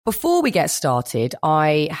Before we get started,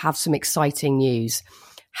 I have some exciting news.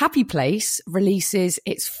 Happy Place releases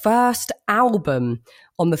its first album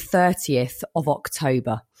on the 30th of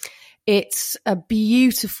October. It's a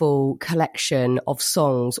beautiful collection of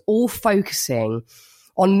songs, all focusing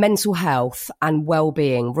on mental health and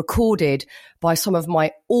well-being, recorded by some of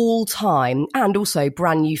my all-time and also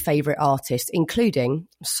brand new favourite artists, including,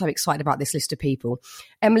 I'm so excited about this list of people,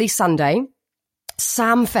 Emeli Sandé,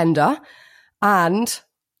 Sam Fender, and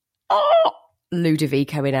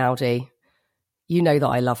Ludovico Einaudi. You know that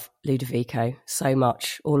I love Ludovico so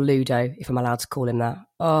much, or Ludo, if I'm allowed to call him that.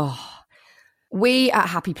 We at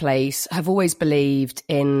Happy Place have always believed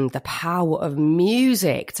in the power of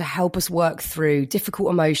music to help us work through difficult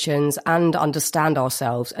emotions and understand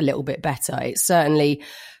ourselves a little bit better. It certainly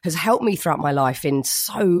has helped me throughout my life in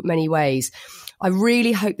so many ways. I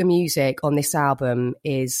really hope the music on this album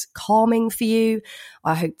is calming for you.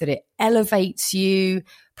 I hope that it elevates you,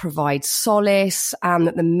 provides solace, and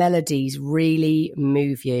that the melodies really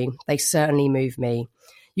move you. They certainly move me.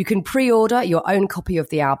 You can pre-order your own copy of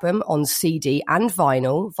the album on CD and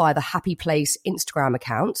vinyl via the Happy Place Instagram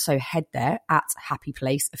account, so head there at Happy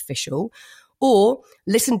Place Official, or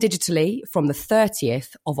listen digitally from the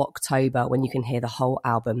 30th of October when you can hear the whole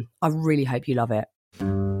album. I really hope you love it.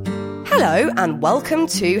 Hello and welcome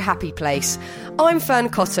to Happy Place. I'm Fern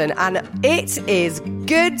Cotton and it is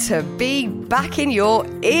good to be back in your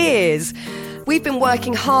ears. We've been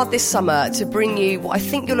working hard this summer to bring you what I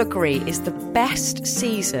think you'll agree is the best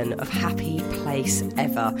season of Happy Place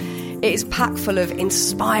ever. It is packed full of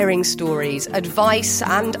inspiring stories, advice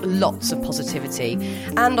and lots of positivity.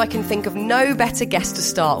 And I can think of no better guest to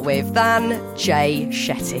start with than Jay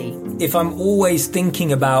Shetty. If I'm always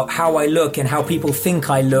thinking about how I look and how people think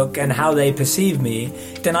I look and how they perceive me,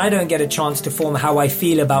 then I don't get a chance to form how I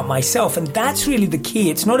feel about myself. And that's really the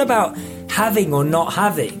key. It's not about having or not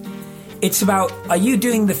having. It's about, are you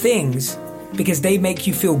doing the things because they make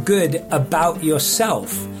you feel good about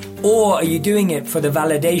yourself? Or are you doing it for the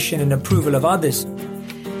validation and approval of others?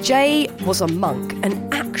 Jay was a monk, an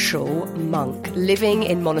actual monk, living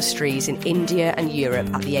in monasteries in India and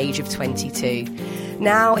Europe at the age of 22.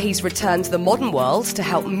 Now he's returned to the modern world to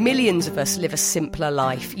help millions of us live a simpler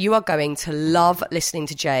life. You are going to love listening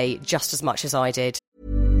to Jay just as much as I did.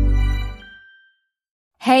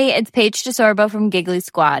 Hey, it's Paige DeSorbo from Giggly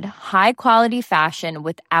Squad. High quality fashion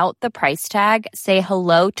without the price tag. Say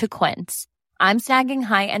hello to Quince. I'm snagging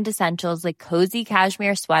high-end essentials like cozy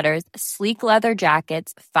cashmere sweaters, sleek leather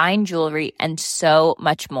jackets, fine jewelry, and so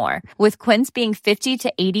much more. With Quince being 50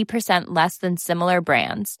 to 80% less than similar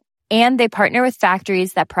brands. And they partner with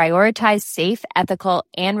factories that prioritize safe, ethical,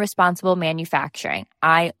 and responsible manufacturing.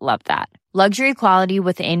 I love that. Luxury quality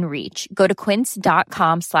within reach. Go to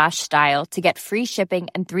quince.com/style to get free shipping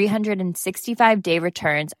and 365-day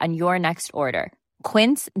returns on your next order.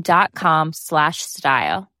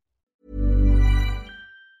 Quince.com/style.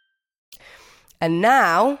 And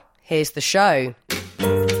now, here's the show.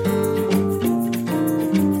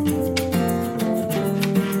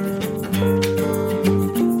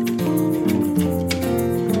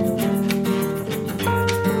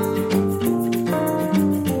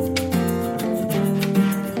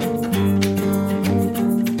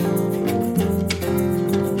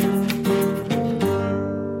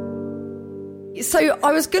 So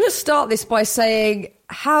I was going to start this by saying,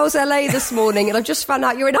 how's LA this morning? And I've just found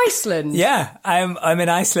out you're in Iceland. Yeah, I'm in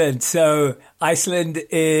Iceland. So Iceland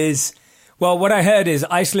is, well, what I heard is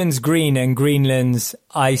Iceland's green and Greenland's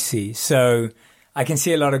icy. So I can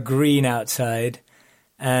see a lot of green outside.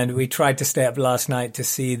 And we tried to stay up last night to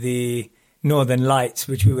see the Northern Lights,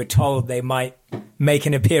 which we were told they might make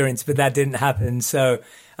an appearance, but that didn't happen. So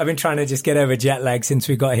I've been trying to just get over jet lag since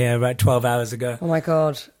we got here about 12 hours ago. Oh my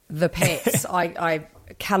God. The pits. I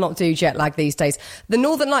cannot do jet lag these days. The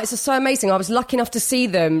Northern Lights are so amazing. I was lucky enough to see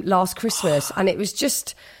them last Christmas and it was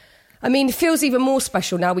just, I mean, it feels even more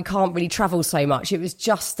special now we can't really travel so much. It was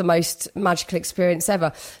just the most magical experience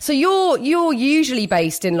ever. So you're usually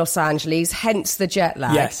based in Los Angeles, hence the jet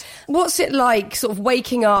lag. Yes. What's it like sort of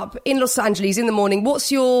waking up in Los Angeles in the morning?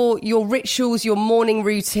 What's your rituals, your morning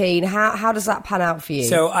routine? How does that pan out for you?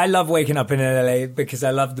 So I love waking up in LA because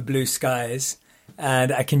I love the blue skies.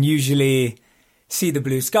 And I can usually see the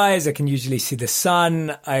blue skies. I can usually see the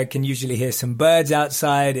sun. I can usually hear some birds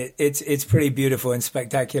outside. It's pretty beautiful and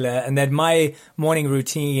spectacular. And then my morning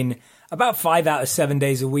routine, about 5 out of 7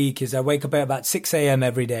 days a week, is I wake up at about 6 a.m.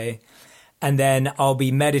 every day. And then I'll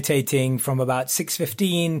be meditating from about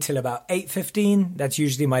 6:15 till about 8:15. That's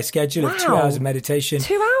usually my schedule of 2 hours of meditation.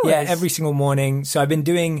 2 hours? Yeah, every single morning. So I've been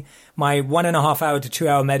doing my 1.5 hour to 2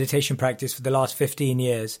 hour meditation practice for the last 15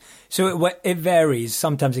 years. So it varies.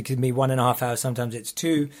 Sometimes it can be 1.5 hours, sometimes it's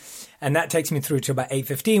 2. And that takes me through to about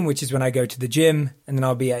 8:15, which is when I go to the gym. And then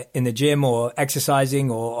I'll be in the gym or exercising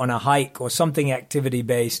or on a hike or something activity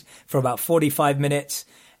based for about 45 minutes.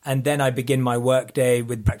 And then I begin my work day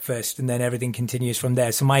with breakfast, and then everything continues from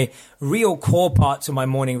there. So my real core parts of my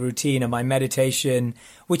morning routine are my meditation,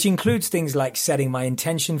 which includes things like setting my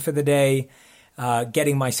intention for the day,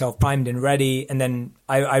 getting myself primed and ready. And then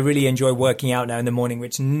I really enjoy working out now in the morning,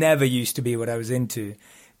 which never used to be what I was into.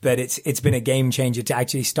 But it's been a game changer to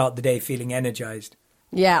actually start the day feeling energized.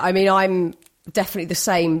 Yeah, I mean, I'm definitely the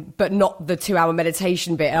same, but not the 2 hour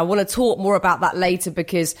meditation bit. And I want to talk more about that later,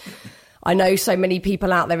 because I know so many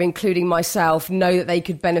people out there, including myself, know that they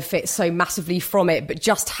could benefit so massively from it, but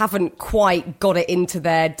just haven't quite got it into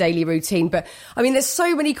their daily routine. But I mean, there's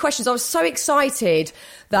so many questions. I was so excited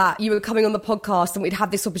that you were coming on the podcast and we'd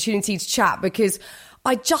have this opportunity to chat, because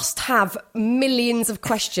I just have millions of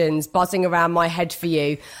questions buzzing around my head for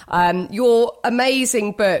you. Your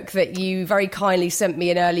amazing book that you very kindly sent me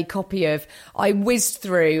an early copy of, I whizzed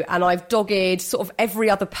through and I've dogged sort of every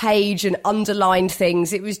other page and underlined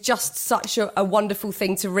things. It was just such a wonderful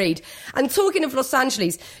thing to read. And talking of Los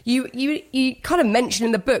Angeles, you kind of mentioned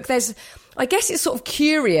in the book, I guess it's sort of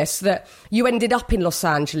curious that you ended up in Los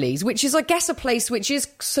Angeles, which is, I guess, a place which is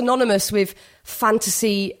synonymous with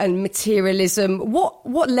fantasy and materialism.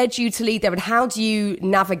 What led you to lead there, and how do you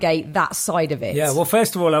navigate that side of it? Yeah, well,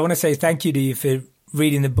 first of all, I want to say thank you to you for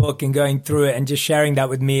reading the book and going through it and just sharing that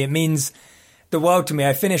with me. It means the world to me.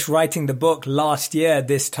 I finished writing the book last year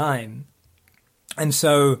this time. And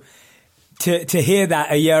so to hear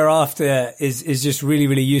that a year after is just really,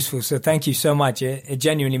 really useful. So thank you so much. It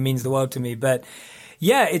genuinely means the world to me. But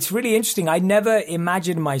yeah, it's really interesting. I never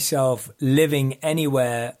imagined myself living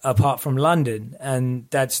anywhere apart from London. And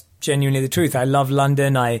that's genuinely the truth. I love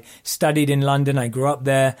London. I studied in London. I grew up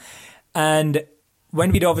there. And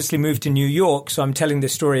when we'd obviously moved to New York, so I'm telling the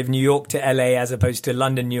story of New York to LA as opposed to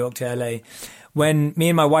London, New York to LA. When me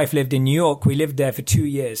and my wife lived in New York, we lived there for 2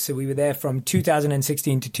 years. So we were there from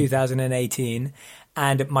 2016 to 2018.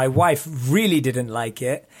 And my wife really didn't like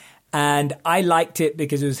it. And I liked it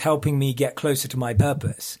because it was helping me get closer to my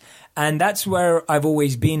purpose. And that's where I've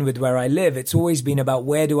always been with where I live. It's always been about,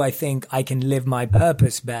 where do I think I can live my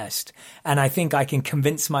purpose best? And I think I can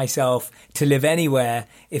convince myself to live anywhere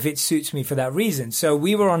if it suits me for that reason. So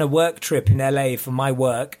we were on a work trip in LA for my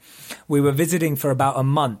work. We were visiting for about a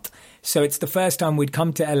month. So it's the first time we'd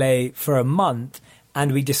come to LA for a month,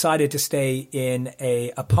 and we decided to stay in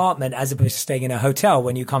a apartment as opposed to staying in a hotel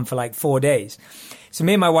when you come for like 4 days. So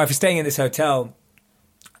me and my wife were staying in this hotel,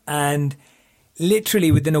 and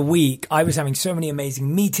literally within a week, I was having so many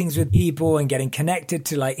amazing meetings with people and getting connected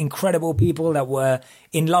to like incredible people that were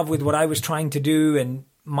in love with what I was trying to do and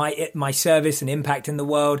my service and impact in the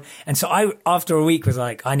world. And so I, after a week, was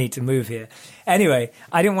like, I need to move here. Anyway,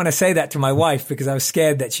 I didn't want to say that to my wife because I was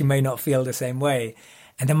scared that she may not feel the same way.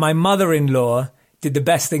 And then my mother-in-law did the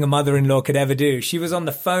best thing a mother-in-law could ever do. She was on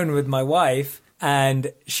the phone with my wife,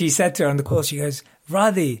 and she said to her on the call, she goes,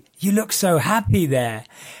 Radhi, you look so happy there.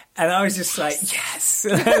 And I was just like, yes,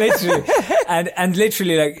 literally. And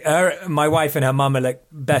literally, like, my wife and her mum are like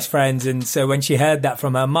best friends. And so when she heard that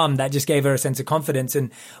from her mum, that just gave her a sense of confidence.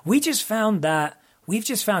 And we just found that we've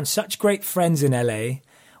just found such great friends in LA.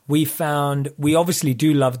 We obviously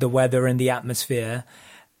do love the weather and the atmosphere.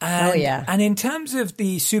 And, yeah. And in terms of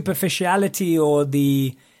the superficiality or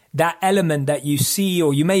that element that you see,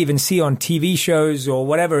 or you may even see on TV shows or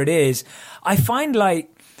whatever it is, I find like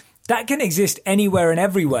that can exist anywhere and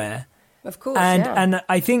everywhere. Of course, and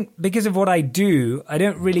I think because of what I do, I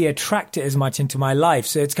don't really attract it as much into my life.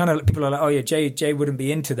 So it's kind of like, people are like, oh yeah, Jay wouldn't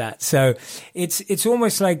be into that. So it's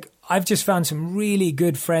almost like I've just found some really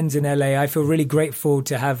good friends in LA. I feel really grateful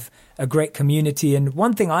to have a great community. And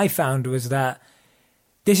one thing I found was that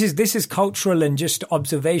this is cultural and just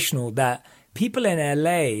observational, that people in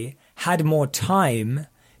LA had more time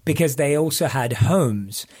because they also had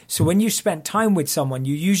homes. So when you spent time with someone,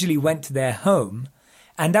 you usually went to their home,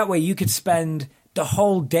 and that way you could spend the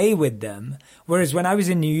whole day with them. Whereas when I was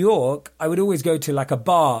in New York, I would always go to like a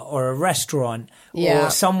bar or a restaurant or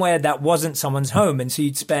somewhere that wasn't someone's home. And so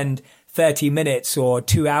you'd spend 30 minutes or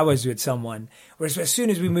 2 hours with someone. Whereas as soon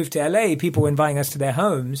as we moved to LA, people were inviting us to their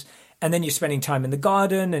homes. And then you're spending time in the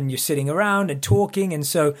garden and you're sitting around and talking. And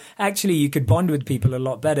so actually you could bond with people a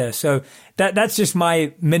lot better. So that's just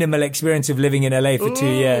my minimal experience of living in LA for 2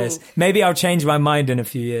 years. Maybe I'll change my mind in a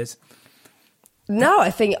few years. No, I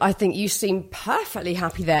think you seem perfectly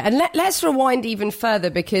happy there. And let's rewind even further,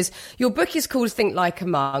 because your book is called Think Like a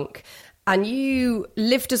Monk, and you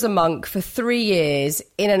lived as a monk for 3 years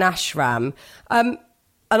in an ashram. And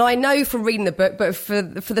I know from reading the book, but for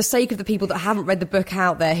the sake of the people that haven't read the book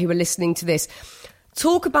out there who are listening to this,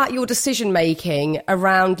 talk about your decision making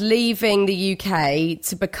around leaving the UK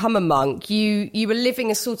to become a monk. You were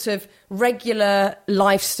living a sort of regular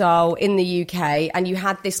lifestyle in the UK, and you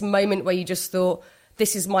had this moment where you just thought,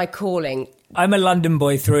 this is my calling. I'm a London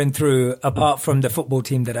boy through and through, apart from the football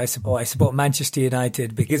team that I support. I support Manchester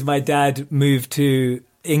United because my dad moved to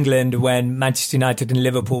England when Manchester United and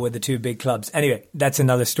Liverpool were the two big clubs. Anyway, that's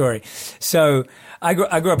another story. So I grew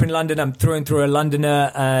up in London. I'm through and through a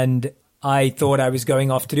Londoner, and I thought I was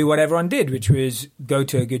going off to do what everyone did, which was go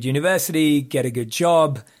to a good university, get a good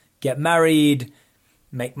job, get married,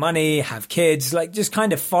 make money, have kids, like just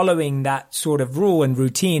kind of following that sort of rule and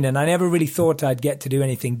routine. And I never really thought I'd get to do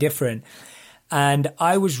anything different. And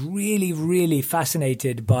I was really, really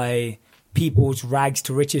fascinated by people's rags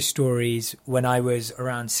to riches stories when I was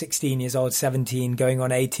around 16 years old, 17, going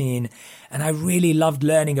on 18. And I really loved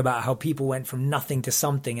learning about how people went from nothing to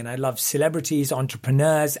something. And I loved celebrities,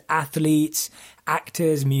 entrepreneurs, athletes,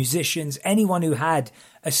 actors, musicians, anyone who had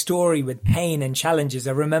a story with pain and challenges.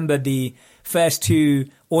 I remember the first two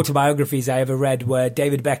autobiographies I ever read were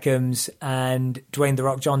David Beckham's and Dwayne "The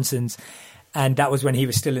Rock" Johnson's. And that was when he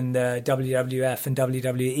was still in the WWF and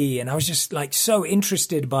WWE. And I was just like so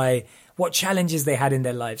interested by what challenges they had in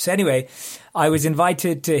their lives. So anyway, I was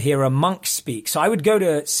invited to hear a monk speak. So I would go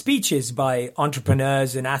to speeches by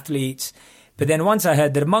entrepreneurs and athletes. But then once I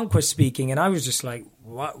heard that a monk was speaking, and I was just like,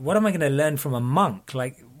 what am I going to learn from a monk?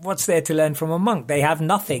 Like, what's there to learn from a monk? They have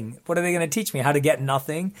nothing. What are they going to teach me? How to get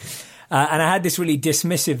nothing? And I had this really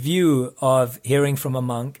dismissive view of hearing from a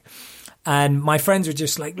monk. And my friends were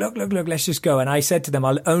just like, look, let's just go. And I said to them,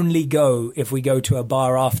 I'll only go if we go to a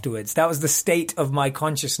bar afterwards. That was the state of my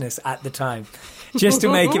consciousness at the time, just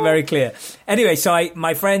to make it very clear. Anyway, so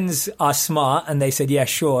my friends are smart and they said, yeah,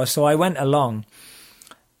 sure. So I went along.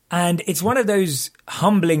 And it's one of those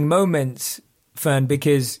humbling moments, Fern,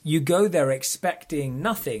 because you go there expecting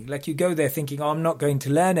nothing. Like you go there thinking, oh, I'm not going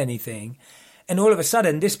to learn anything. And all of a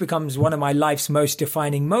sudden, this becomes one of my life's most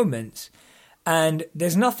defining moments. And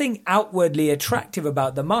there's nothing outwardly attractive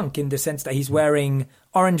about the monk in the sense that he's wearing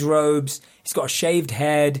orange robes, he's got a shaved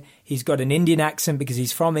head, he's got an Indian accent because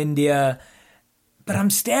he's from India. But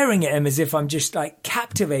I'm staring at him as if I'm just like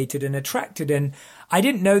captivated and attracted. And I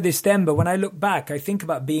didn't know this then, but when I look back, I think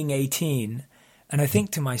about being 18 and I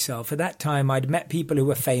think to myself, at that time, I'd met people who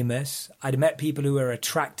were famous. I'd met people who were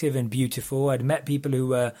attractive and beautiful. I'd met people who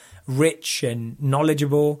were rich and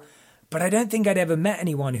knowledgeable. But I don't think I'd ever met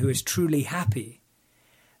anyone who was truly happy.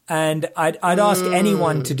 And I'd ask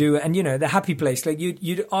anyone to do, and you know, the happy place, like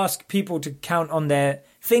you'd ask people to count on their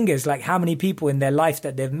fingers, like how many people in their life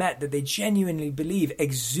that they've met that they genuinely believe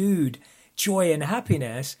exude joy and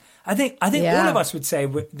happiness. I think all of us would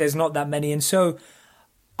say there's not that many. And so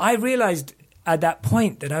I realized at that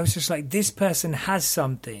point that I was just like, this person has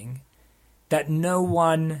something that no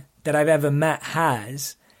one that I've ever met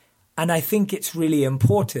has. And I think it's really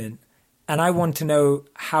important. And I want to know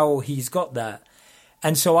how he's got that.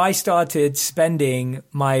 And so I started spending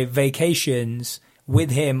my vacations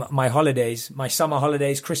with him, my holidays, my summer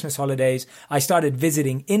holidays, Christmas holidays. I started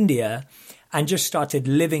visiting India and just started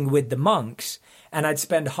living with the monks. And I'd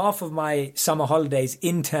spend half of my summer holidays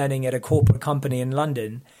interning at a corporate company in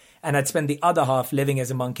London. And I'd spend the other half living as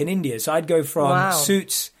a monk in India. So I'd go from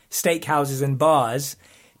suits, steakhouses and bars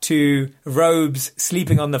to robes,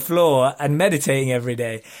 sleeping on the floor and meditating every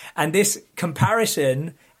day. And this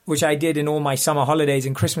comparison, which I did in all my summer holidays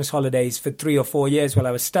and Christmas holidays for 3 or 4 years while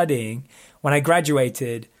I was studying, when I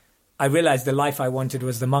graduated, I realized the life I wanted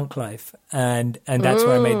was the monk life. And that's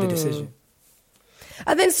where I made the decision.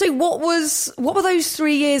 And then, so what were those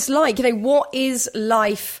 3 years like? You know, what is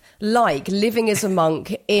life like living as a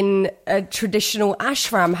monk in a traditional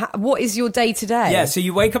ashram? What is your day to day? Yeah, so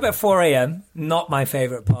you wake up at 4 a.m. Not my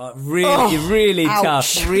favorite part. Really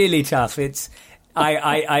tough. Really tough. It's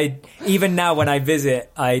I even now when I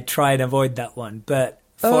visit, I try and avoid that one. But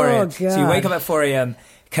 4 a.m. So you wake up at 4 a.m.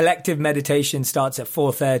 Collective meditation starts at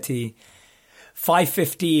 4:30.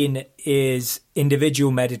 5:15 is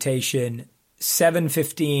individual meditation.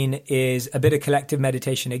 7:15 is a bit of collective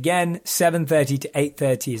meditation again. 7:30 to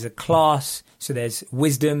 8:30 is a class. So there's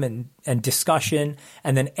wisdom and discussion.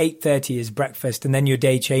 And then 8:30 is breakfast. And then your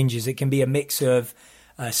day changes. It can be a mix of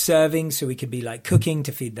serving. So we could be like cooking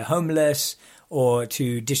to feed the homeless or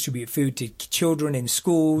to distribute food to children in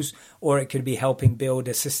schools, or it could be helping build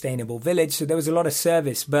a sustainable village. So there was a lot of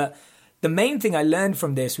service. But the main thing I learned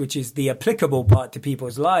from this, which is the applicable part to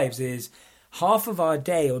people's lives, is half of our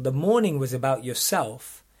day or the morning was about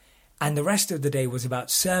yourself and the rest of the day was about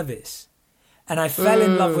service. And I fell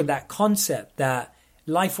in love with that concept that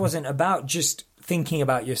life wasn't about just thinking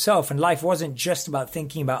about yourself, and life wasn't just about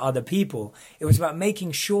thinking about other people. It was about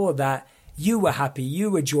making sure that you were happy, you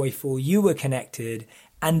were joyful, you were connected,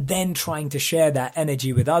 and then trying to share that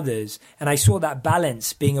energy with others. And I saw that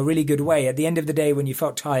balance being a really good way. At the end of the day, when you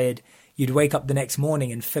felt tired, you'd wake up the next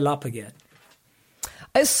morning and fill up again.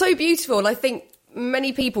 It's so beautiful. And I think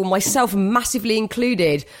many people, myself massively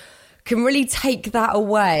included, can really take that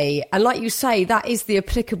away. And like you say, that is the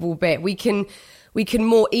applicable bit. We can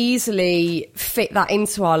more easily fit that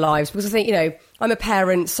into our lives, because I think, you know, I'm a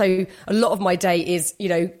parent, so a lot of my day is, you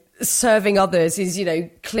know, serving others, is, you know,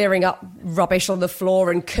 clearing up rubbish on the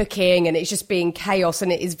floor and cooking, and it's just being chaos,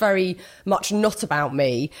 and it is very much not about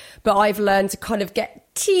me. But I've learned to kind of get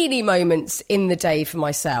teeny moments in the day for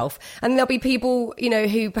myself. And there'll be people, you know,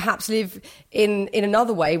 who perhaps live in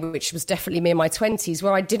another way, which was definitely me in my 20s,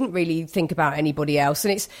 where I didn't really think about anybody else.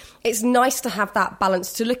 And it's nice to have that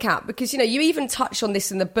balance to look at, because, you know, you even touch on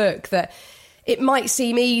this in the book, that it might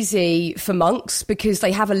seem easy for monks because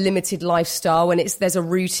they have a limited lifestyle and there's a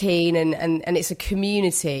routine and it's a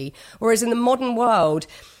community. Whereas in the modern world,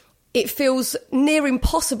 it feels near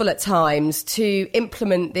impossible at times to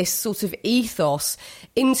implement this sort of ethos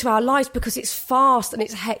into our lives because it's fast and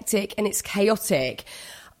it's hectic and it's chaotic.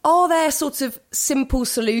 Are there sort of simple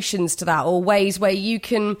solutions to that, or ways where you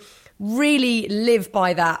can really live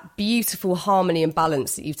by that beautiful harmony and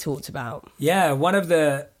balance that you've talked about? Yeah, one of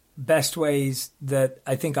the best ways that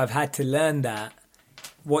I think I've had to learn that,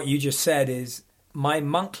 what you just said, is my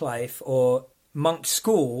monk life or monk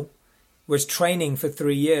school was training for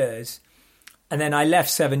 3 years. And then I left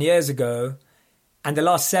 7 years ago. And the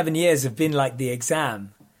last 7 years have been like the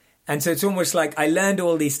exam. And so it's almost like I learned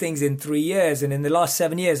all these things in 3 years. And in the last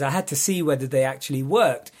 7 years, I had to see whether they actually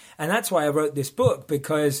worked. And that's why I wrote this book,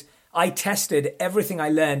 because I tested everything I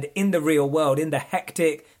learned in the real world, in the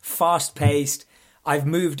hectic, fast-paced. I've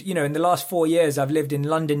moved, you know, in the last 4 years, I've lived in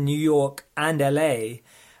London, New York, and LA,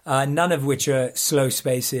 none of which are slow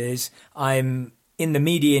spaces. I'm in the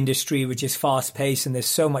media industry, which is fast paced, and there's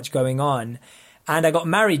so much going on. And I got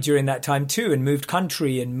married during that time too, and moved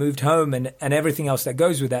country and moved home and everything else that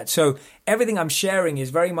goes with that. So everything I'm sharing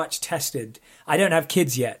is very much tested. I don't have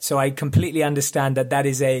kids yet, so I completely understand that that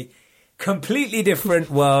is a completely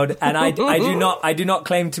different world. And I do not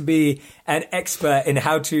claim to be an expert in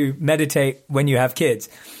how to meditate when you have kids.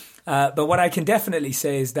 But what I can definitely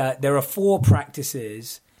say is that there are 4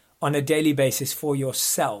 practices on a daily basis for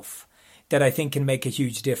yourself that I think can make a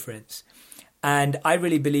huge difference. And I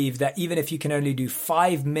really believe that even if you can only do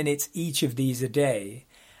 5 minutes each of these a day,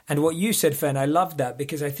 and what you said, Fern, I love that,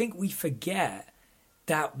 because I think we forget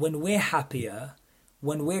that when we're happier,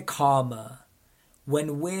 when we're calmer,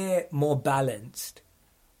 when we're more balanced,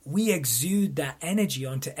 we exude that energy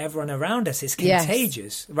onto everyone around us. It's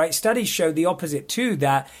contagious, right? Studies show the opposite too,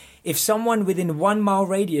 that if someone within 1 mile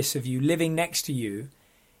radius of you living next to you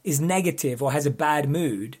is negative or has a bad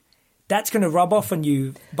mood, that's going to rub off on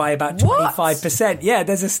you by about 25%. Yeah,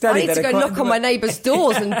 there's a study. I need to go knock on my neighbours'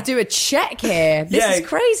 doors and do a check here. This is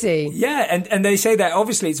crazy. Yeah, and they say that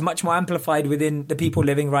obviously it's much more amplified within the people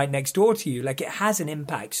living right next door to you. Like, it has an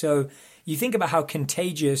impact. So you think about how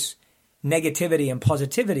contagious negativity and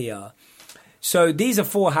positivity are. So these are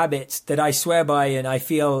 4 habits that I swear by and I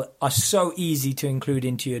feel are so easy to include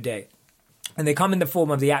into your day. And they come in the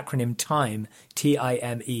form of the acronym TIME,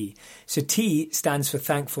 T-I-M-E. So T stands for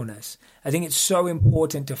thankfulness. I think it's so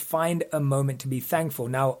important to find a moment to be thankful.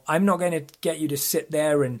 Now, I'm not going to get you to sit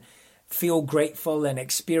there and feel grateful and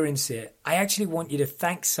experience it. I actually want you to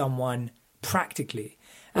thank someone practically.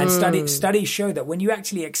 And studies show that when you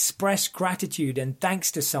actually express gratitude and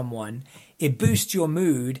thanks to someone, it boosts your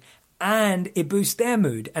mood and it boosts their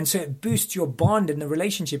mood. And so it boosts your bond and the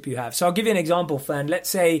relationship you have. So I'll give you an example, Fern. Let's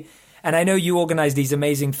say, and I know you organize these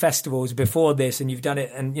amazing festivals before this and you've done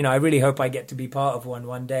it. And, you know, I really hope I get to be part of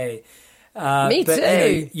one day. Me too. You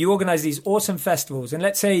know, you organize these awesome festivals. And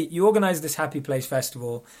let's say you organize this Happy Place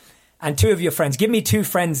Festival and 2 of your friends, give me 2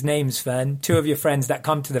 friends' names, Fern, 2 of your friends that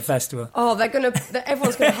come to the festival. Oh,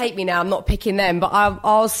 everyone's going to hate me now. I'm not picking them, but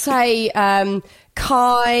I'll say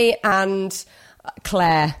Kai and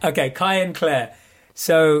Claire. Okay, Kai and Claire.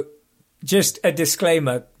 So just a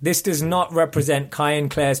disclaimer, this does not represent Kai and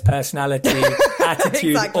Claire's personality,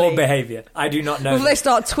 attitude, or behavior. I do not know. Well, they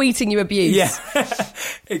start tweeting you abuse. Yeah,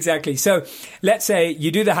 exactly. So let's say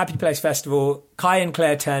you do the Happy Place Festival, Kai and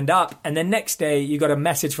Claire turned up, and the next day you got a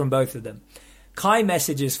message from both of them. Kai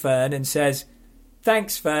messages Fern and says,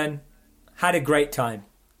 "Thanks, Fern. had a great time.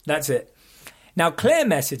 That's it. Now, Claire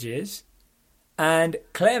messages and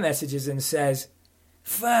says,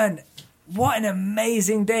 Fern, what an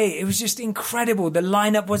amazing day. It was just incredible. The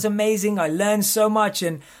lineup was amazing. I learned so much,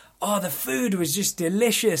 and the food was just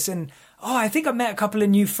delicious. And I think I met a couple of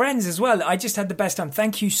new friends as well. I just had the best time.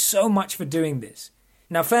 Thank you so much for doing this.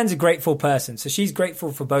 Now, Fern's a grateful person, so she's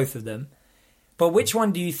grateful for both of them. But which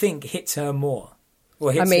one do you think hits her more?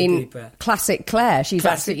 Or hits her deeper? Classic Claire. She's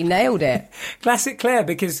absolutely nailed it. Classic Claire,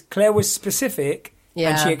 because Claire was specific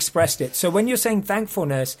and she expressed it. So when you're saying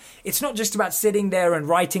thankfulness, it's not just about sitting there and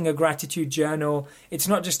writing a gratitude journal. It's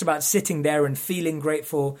not just about sitting there and feeling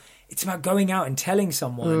grateful. It's about going out and telling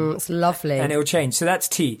someone. It's lovely. And it'll change. So that's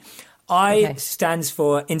T. I stands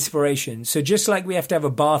for inspiration. So just like we have to have a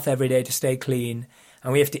bath every day to stay clean,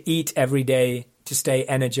 and we have to eat every day to stay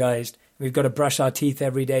energized, we've got to brush our teeth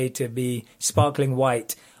every day to be sparkling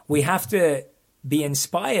white, we have to be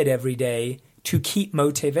inspired every day to keep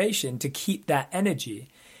motivation, to keep that energy.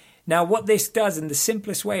 Now, what this does in the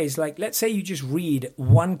simplest way is, like, let's say you just read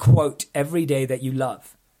one quote every day that you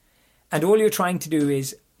love. And all you're trying to do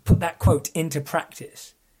is put that quote into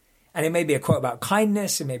practice. And it may be a quote about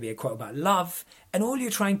kindness, it may be a quote about love. And all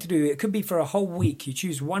you're trying to do, it could be for a whole week. You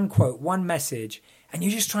choose one quote, one message, and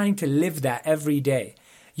you're just trying to live that every day.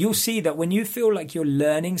 You'll see that when you feel like you're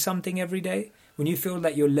learning something every day, when you feel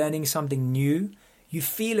that you're learning something new, you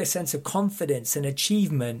feel a sense of confidence and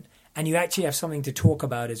achievement, and you actually have something to talk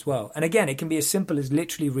about as well. And again, it can be as simple as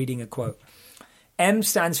literally reading a quote. M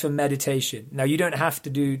stands for meditation. Now, you don't have to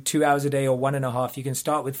do 2 hours a day or 1.5. You can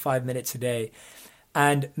start with 5 minutes a day.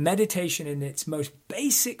 And meditation in its most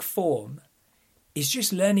basic form is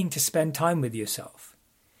just learning to spend time with yourself.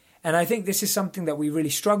 And I think this is something that we really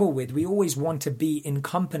struggle with. We always want to be in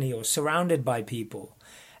company or surrounded by people.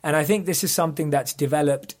 And I think this is something that's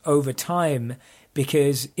developed over time,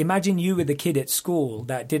 because imagine you were the kid at school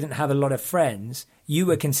that didn't have a lot of friends. You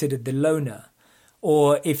were considered the loner.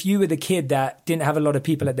 Or if you were the kid that didn't have a lot of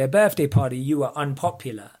people at their birthday party, you were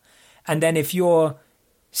unpopular. And then if you're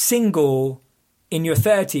single in your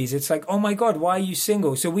 30s, it's like, oh my God, why are you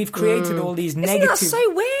single? So we've created all these negative... Isn't that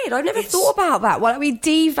so weird? I've never thought about that. Well, we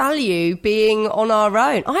devalue being on our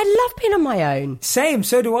own. I love being on my own. Same,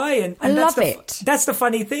 so do I. And I love it. That's the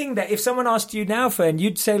funny thing, that if someone asked you now, Fern,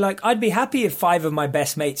 you'd say, like, I'd be happy if 5 of my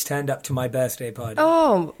best mates turned up to my birthday party.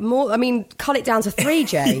 Oh, more. I mean, cut it down to 3,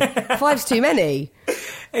 Jay. 5's too many.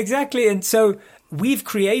 Exactly. And so we've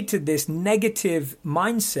created this negative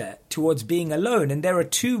mindset towards being alone. And there are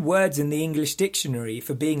 2 words in the English dictionary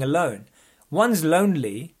for being alone. One's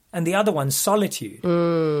lonely and the other one's solitude.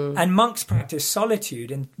 And monks practice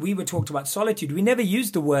solitude. And we were talked about solitude. We never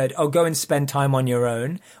used the word, go and spend time on your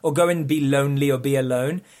own, or go and be lonely or be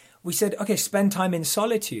alone. We said, okay, spend time in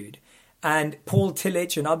solitude. And Paul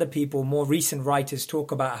Tillich and other people, more recent writers,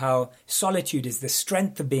 talk about how solitude is the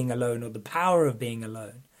strength of being alone, or the power of being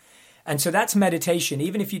alone. And so that's meditation.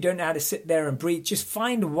 Even if you don't know how to sit there and breathe, just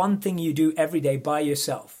find one thing you do every day by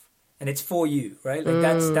yourself. And it's for you, right? Like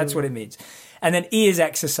that's what it means. And then E is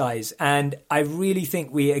exercise. And I really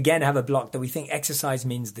think we, again, have a block that we think exercise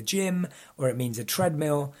means the gym, or it means a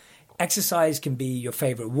treadmill. Exercise can be your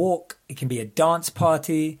favorite walk. It can be a dance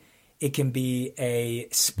party. It can be a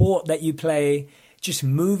sport that you play. Just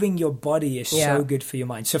moving your body is so good for your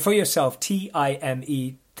mind. So for yourself,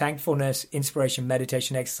 TIME, thankfulness, inspiration,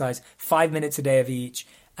 meditation, exercise, 5 minutes a day of each.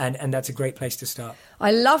 And that's a great place to start.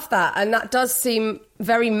 I love that. And that does seem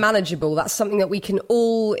very manageable. That's something that we can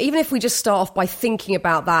all, even if we just start off by thinking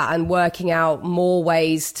about that and working out more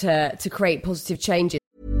ways to create positive changes.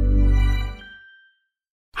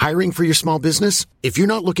 Hiring for your small business? If you're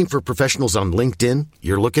not looking for professionals on LinkedIn,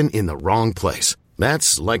 you're looking in the wrong place.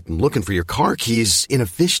 That's like looking for your car keys in a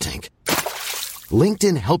fish tank.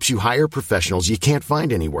 LinkedIn helps you hire professionals you can't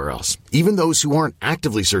find anywhere else, even those who aren't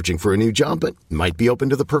actively searching for a new job but might be open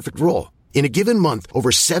to the perfect role. In a given month, over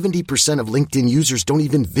 70% of LinkedIn users don't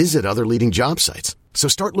even visit other leading job sites. So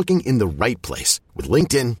start looking in the right place. With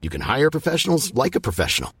LinkedIn, you can hire professionals like a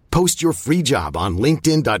professional. Post your free job on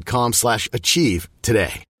linkedin.com/achieve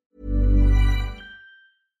today.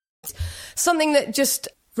 Something that just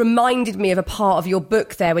reminded me of a part of your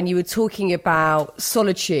book there when you were talking about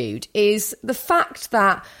solitude is the fact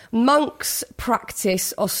that monks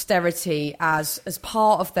practice austerity as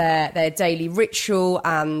part of their daily ritual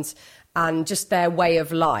and just their way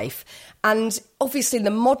of life. And obviously in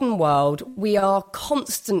the modern world, we are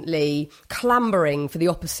constantly clambering for the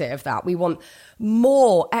opposite of that. We want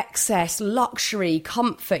more excess, luxury,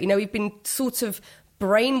 comfort. You know, we've been sort of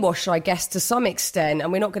brainwash, I guess, to some extent,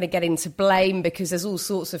 and we're not going to get into blame because there's all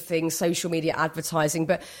sorts of things, social media, advertising,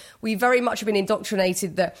 but we very much have been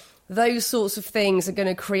indoctrinated that those sorts of things are going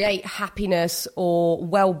to create happiness or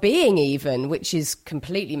well-being even, which is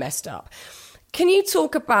completely messed up. Can you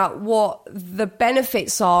talk about what the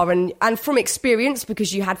benefits are and from experience,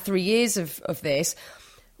 because you had 3 years of this,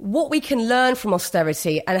 what we can learn from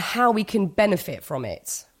austerity and how we can benefit from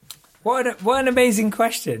it? What an amazing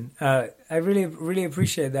question. I really, really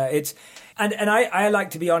appreciate that. I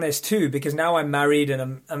like to be honest too, because now I'm married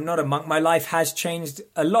and I'm not a monk. My life has changed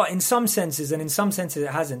a lot in some senses, and in some senses it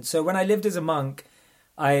hasn't. So when I lived as a monk,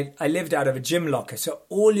 I lived out of a gym locker. So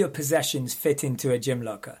all your possessions fit into a gym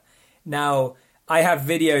locker. Now, I have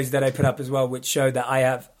videos that I put up as well, which show that I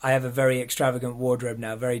have a very extravagant wardrobe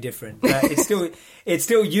now, very different. But it's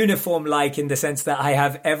still uniform-like in the sense that I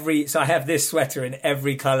have this sweater in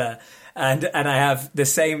every color, and I have the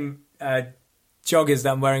same joggers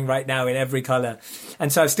that I'm wearing right now in every color,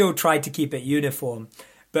 and so I've still tried to keep it uniform.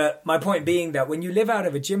 But my point being that when you live out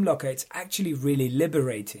of a gym locker, it's actually really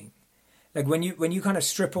liberating. Like when you kind of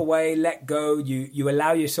strip away, let go, you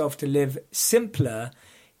allow yourself to live simpler.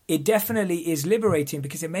 It definitely is liberating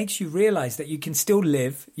because it makes you realize that you can still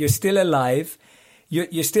live. You're still alive.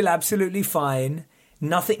 You're still absolutely fine.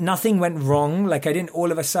 Nothing went wrong. Like I didn't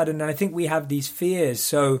all of a sudden. And I think we have these fears.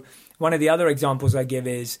 So one of the other examples I give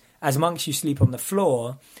is as monks, you sleep on the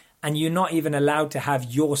floor and you're not even allowed to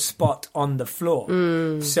have your spot on the floor.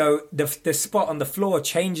 So the spot on the floor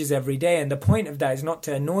changes every day. And the point of that is not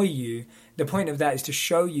to annoy you. The point of that is to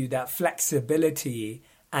show you that flexibility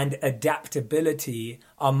and adaptability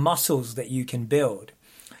are muscles that you can build.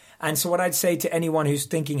 And so what I'd say to anyone who's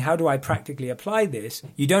thinking, how do I practically apply this?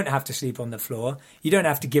 You don't have to sleep on the floor. You don't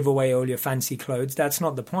have to give away all your fancy clothes. That's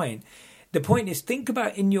not the point. The point is, think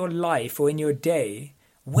about in your life or in your day,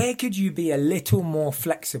 where could you be a little more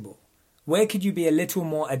flexible? Where could you be a little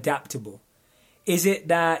more adaptable? Is it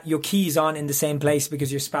that your keys aren't in the same place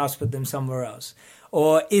because your spouse put them somewhere else?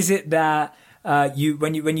 Or is it that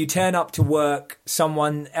when you turn up to work,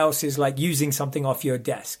 someone else is like using something off your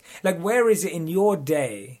desk? Like, where is it in your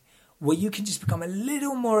day where you can just become a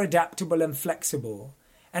little more adaptable and flexible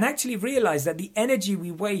and actually realize that the energy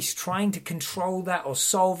we waste trying to control that or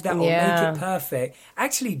solve that or make it perfect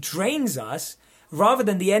actually drains us, rather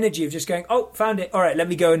than the energy of just going, oh, found it. All right, let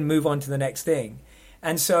me go and move on to the next thing.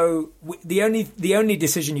 And so the only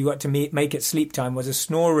decision you got to make at sleep time was a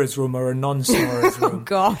snorer's room or a non-snorer's room. Oh,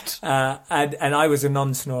 God. And I was a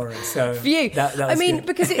non-snorer. So for you. That was I mean, good.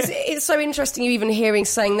 because it's so interesting you even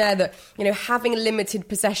saying there that, you know, having limited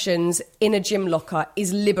possessions in a gym locker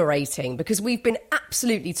is liberating, because we've been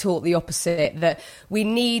absolutely taught the opposite, that we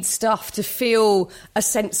need stuff to feel a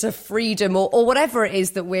sense of freedom or whatever it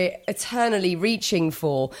is that we're eternally reaching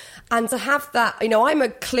for. And to have that, you know, I'm a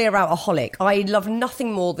clear outaholic. I love nothing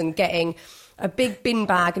more than getting a big bin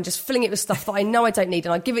bag and just filling it with stuff that I know I don't need,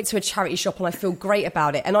 and I give it to a charity shop and I feel great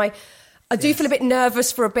about it. And I do feel a bit nervous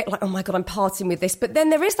for a bit, like, oh my God, I'm partying with this. But then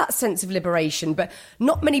there is that sense of liberation. But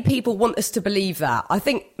not many people want us to believe that. I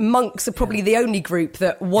think monks are probably the only group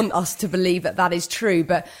that want us to believe that that is true.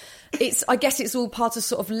 But I guess it's all part of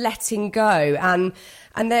sort of letting go. And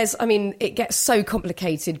there's, I mean, it gets so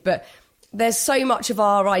complicated, but there's so much of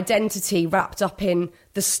our identity wrapped up in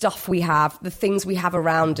the stuff we have, the things we have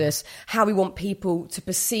around us, how we want people to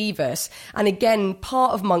perceive us. And again,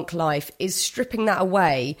 part of monk life is stripping that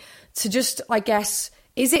away to just, I guess,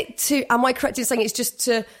 am I correct in saying it's just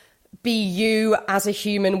to be you as a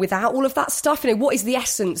human without all of that stuff? You know, what is the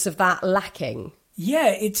essence of that lacking?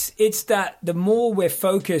 Yeah, it's that the more we're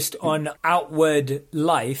focused on outward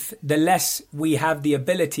life, the less we have the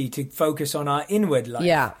ability to focus on our inward life.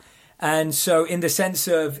 Yeah. And so in the sense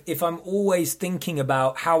of, if I'm always thinking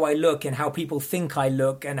about how I look and how people think I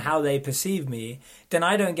look and how they perceive me, then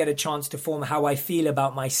I don't get a chance to form how I feel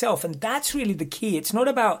about myself. And that's really the key. It's not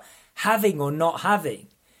about having or not having.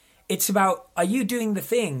 It's about, are you doing the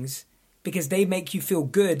things because they make you feel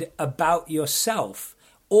good about yourself?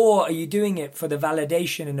 Or are you doing it for the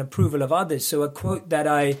validation and approval of others? So a quote that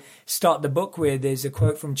I start the book with is a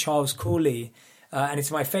quote from Charles Cooley. And it's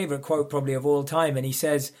my favorite quote probably of all time. And he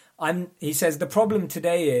says, the problem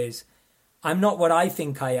today is, I'm not what I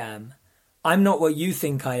think I am. I'm not what you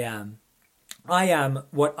think I am. I am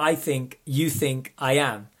what I think you think I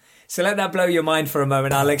am. So let that blow your mind for a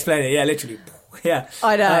moment. I'll explain it. Yeah, literally. Yeah.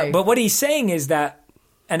 I know. But what he's saying is that,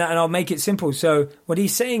 and I'll make it simple. So what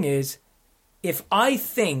he's saying is, if I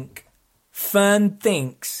think Fern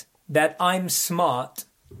thinks that I'm smart,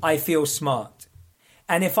 I feel smart.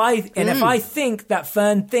 And if I think that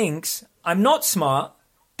Fern thinks I'm not smart,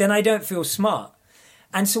 then I don't feel smart.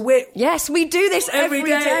 And so we do this every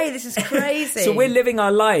day. This is crazy. So we're living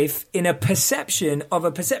our life in a perception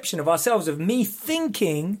of ourselves, of me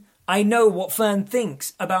thinking I know what Fern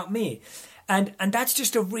thinks about me. And that's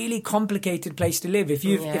just a really complicated place to live. If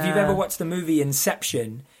you've ever watched the movie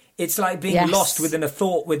Inception, it's like being lost within a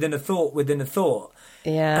thought, within a thought, within a thought.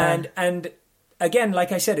 Yeah. And again,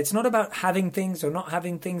 like I said, it's not about having things or not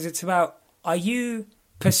having things. It's about, are you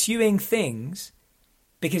pursuing things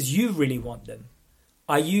because you really want them?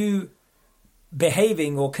 Are you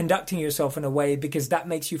behaving or conducting yourself in a way because that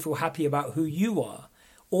makes you feel happy about who you are?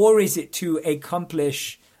 Or is it to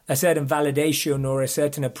accomplish a certain validation or a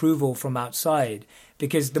certain approval from outside?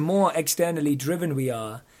 Because the more externally driven we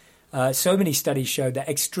are, so many studies show that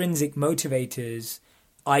extrinsic motivators,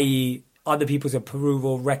 i.e. other people's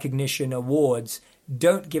approval, recognition, awards,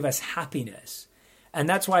 don't give us happiness. And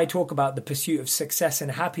that's why I talk about the pursuit of success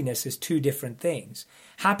and happiness as two different things.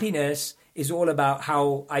 Happiness is all about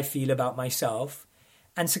how I feel about myself,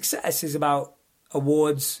 and success is about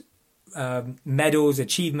awards, medals,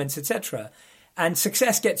 achievements, etc. And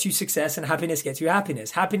success gets you success, and happiness gets you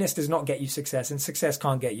happiness. Happiness does not get you success, and success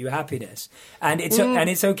can't get you happiness. And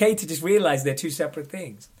it's okay to just realize they're two separate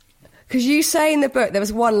things. Because you say in the book, there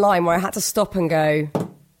was one line where I had to stop and go,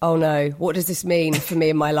 oh no, what does this mean for me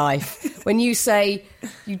in my life? When you say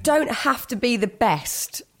you don't have to be the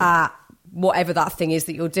best at whatever that thing is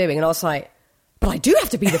that you're doing. And I was like, but I do have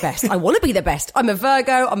to be the best. I want to be the best. I'm a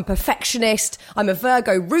Virgo. I'm a perfectionist. I'm a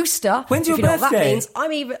Virgo rooster. When's your birthday? Know what that means.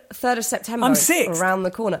 I'm even 3rd of September. I'm 6. Around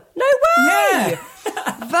the corner. No way! Yeah.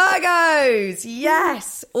 Virgos.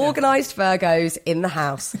 Yes. Organised Virgos in the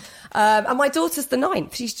house. And my daughter's the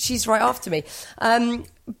 9th. She's right after me.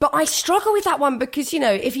 But I struggle with that one because, you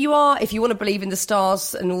know, if you want to believe in the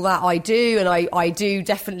stars and all that, I do. And I do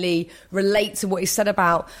definitely relate to what is said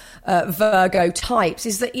about Virgo types,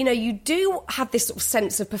 is that, you know, you do have this sort of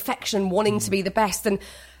sense of perfection, wanting to be the best. And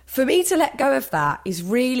for me to let go of that is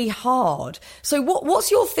really hard. So what's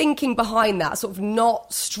your thinking behind that, sort of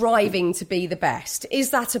not striving to be the best?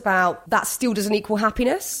 Is that about that still doesn't equal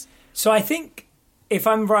happiness? So I think, if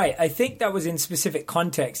I'm right, I think that was in specific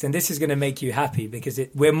context, and this is going to make you happy because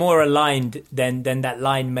we're more aligned than that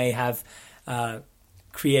line may have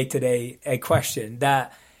created a question.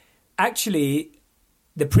 That actually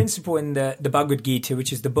the principle in the Bhagavad Gita,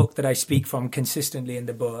 which is the book that I speak from consistently in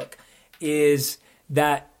the book, is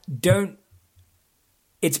that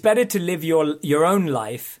it's better to live your own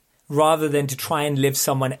life rather than to try and live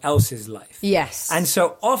someone else's life. Yes. And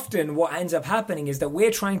so often what ends up happening is that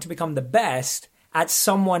we're trying to become the best at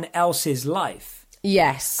someone else's life.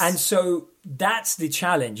 Yes. And so that's the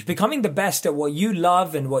challenge. Becoming the best at what you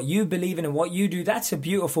love and what you believe in and what you do, that's a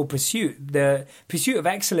beautiful pursuit. The pursuit of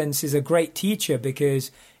excellence is a great teacher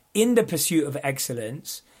because in the pursuit of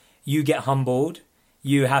excellence, you get humbled.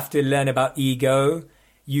 You have to learn about ego.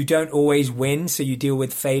 You don't always win, so you deal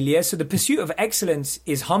with failure. So the pursuit of excellence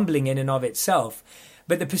is humbling in and of itself.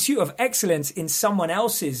 But the pursuit of excellence in someone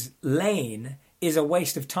else's lane is a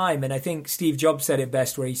waste of time. And I think Steve Jobs said it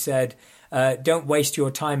best where he said, don't waste your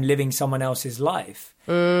time living someone else's life.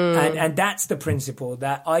 And that's the principle,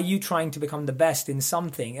 that are you trying to become the best in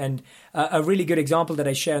something? And a really good example that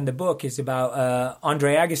I share in the book is about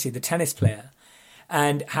Andre Agassi, the tennis player,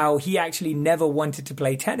 and how he actually never wanted to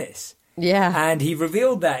play tennis. Yeah. And he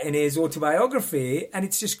revealed that in his autobiography. And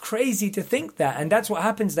it's just crazy to think that. And that's what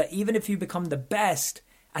happens, that even if you become the best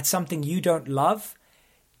at something you don't love,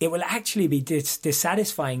 it will actually be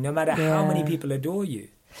dissatisfying no matter how many people adore you.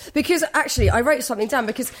 Because actually, I wrote something down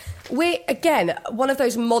because again, one of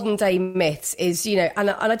those modern day myths is, you know, and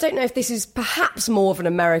I don't know if this is perhaps more of an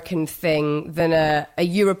American thing than a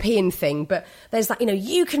European thing, but there's that, you know,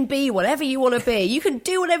 you can be whatever you want to be. You can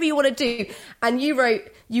do whatever you want to do. And you wrote,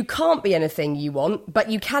 you can't be anything you want, but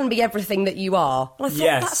you can be everything that you are. And I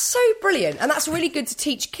thought, that's so brilliant. And that's really good to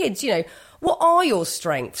teach kids, you know, what are your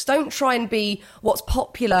strengths? Don't try and be what's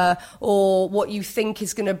popular or what you think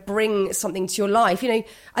is going to bring something to your life, you know.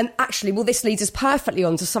 And actually, well, this leads us perfectly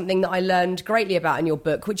on to something that I learned greatly about in your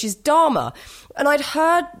book, which is Dharma. And I'd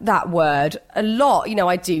heard that word a lot. You know,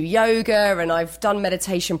 I do yoga and I've done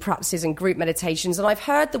meditation practices and group meditations, and I've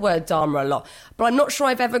heard the word Dharma a lot, but I'm not sure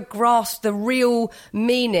I've ever grasped the real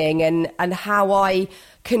meaning and how I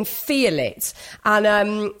can feel it. And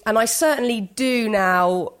I certainly do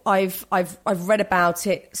now. I've read about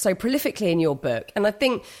it so prolifically in your book, and I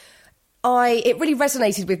think it really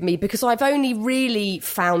resonated with me because I've only really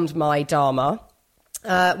found my Dharma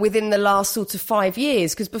within the last sort of 5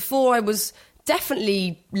 years, because before I was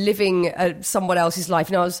definitely living someone else's life.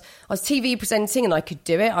 You know, I was TV presenting and I could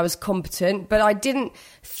do it. I was competent, but I didn't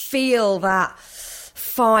feel that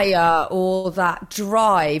fire or that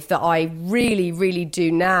drive that I really, really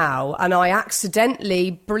do now. And I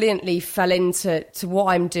accidentally, brilliantly fell into what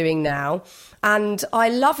I'm doing now. And I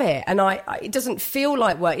love it. And it doesn't feel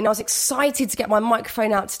like work. You know, I was excited to get my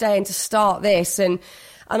microphone out today and to start this. And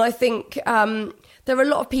I think there are a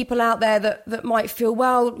lot of people out there that might feel,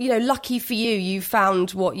 well, you know, lucky for you, you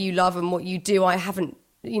found what you love and what you do. I haven't,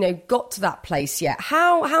 you know, got to that place yet.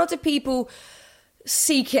 How do people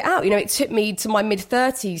seek it out? You know, it took me to my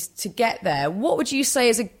mid-30s to get there. What would you say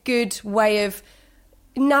is a good way of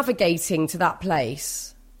navigating to that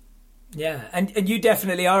place? Yeah, and you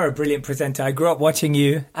definitely are a brilliant presenter. I grew up watching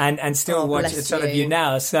you and still watch some of you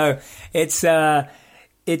now. So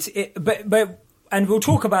but and we'll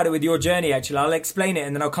talk about it with your journey, actually. I'll explain it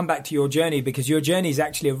and then I'll come back to your journey, because your journey is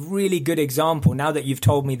actually a really good example. Now that you've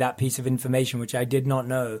told me that piece of information, which I did not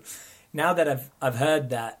know, now that I've heard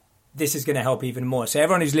that, this is going to help even more. So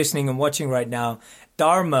everyone who's listening and watching right now,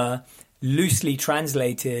 Dharma, loosely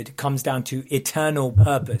translated, comes down to eternal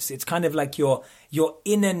purpose. It's kind of like your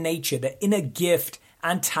inner nature, the inner gift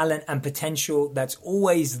and talent and potential that's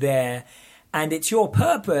always there. And it's your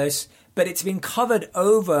purpose, but it's been covered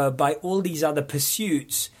over by all these other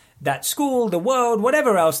pursuits, that school, the world,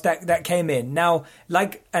 whatever else that came in. Now,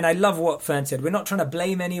 and I love what Fern said, we're not trying to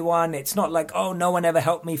blame anyone. It's not like, oh, no one ever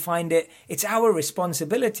helped me find it. It's our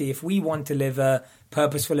responsibility if we want to live a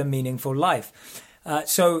purposeful and meaningful life.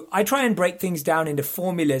 So I try and break things down into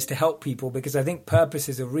formulas to help people, because I think purpose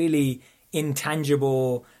is a really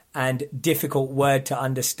intangible and difficult word to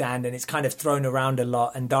understand, and it's kind of thrown around a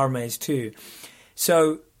lot, and Dharma is too.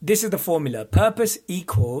 So this is the formula. Purpose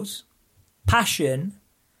equals passion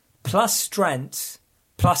plus strengths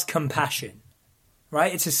plus compassion,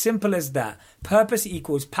 right? It's as simple as that. Purpose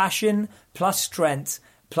equals passion plus strengths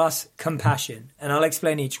plus compassion. And I'll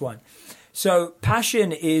explain each one. So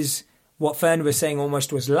passion is what Fern was saying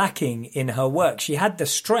almost was lacking in her work. She had the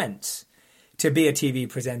strengths to be a TV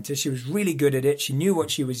presenter. She was really good at it. She knew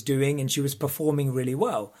what she was doing and she was performing really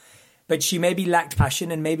well. But she maybe lacked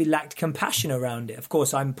passion and maybe lacked compassion around it. Of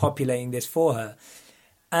course, I'm populating this for her.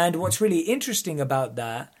 And what's really interesting about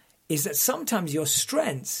that is that sometimes your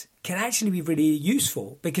strengths can actually be really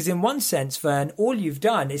useful, because in one sense, Fern, all you've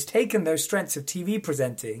done is taken those strengths of TV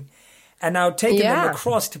presenting and now taken them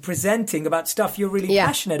across to presenting about stuff you're really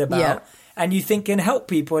passionate about and you think can help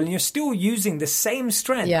people, and you're still using the same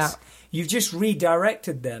strengths. Yeah. You've just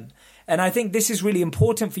redirected them. And I think this is really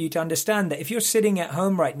important for you to understand, that if you're sitting at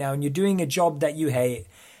home right now and you're doing a job that you hate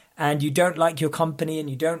and you don't like your company and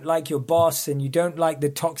you don't like your boss and you don't like the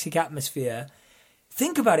toxic atmosphere,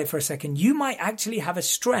 think about it for a second. You might actually have a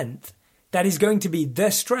strength that is going to be the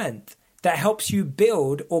strength that helps you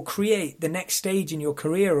build or create the next stage in your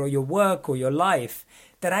career or your work or your life,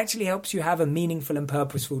 that actually helps you have a meaningful and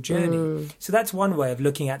purposeful journey. So that's one way of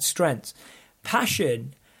looking at strengths.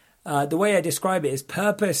 Passion, the way I describe it is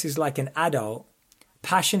purpose is like an adult,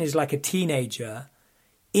 passion is like a teenager,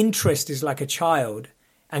 interest is like a child,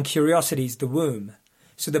 and curiosity is the womb.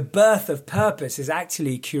 So the birth of purpose is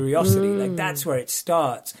actually curiosity. Like that's where it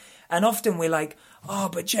starts. And often we're like, oh,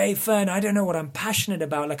 but Jay, Fern, I don't know what I'm passionate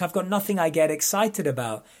about. Like I've got nothing I get excited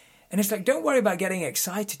about. And it's like, don't worry about getting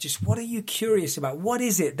excited. Just what are you curious about? What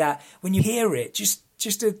is it that when you hear it, just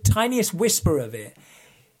the tiniest whisper of it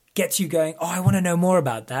gets you going, oh, I want to know more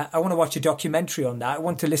about that. I want to watch a documentary on that. I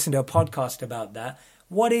want to listen to a podcast about that.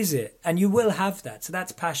 What is it? And you will have that. So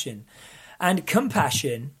that's passion. And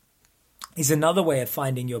compassion is another way of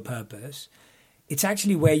finding your purpose. It's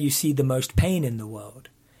actually where you see the most pain in the world.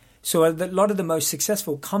 So a lot of the most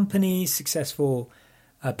successful companies, successful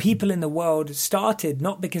people in the world started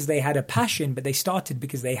not because they had a passion, but they started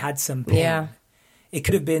because they had some pain. Yeah. It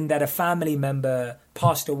could have been that a family member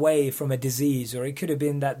passed away from a disease, or it could have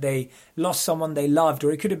been that they lost someone they loved,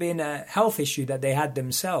 or it could have been a health issue that they had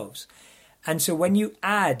themselves. And so when you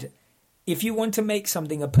add, if you want to make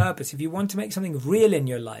something a purpose, if you want to make something real in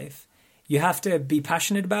your life, you have to be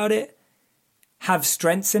passionate about it, have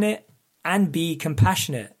strengths in it, and be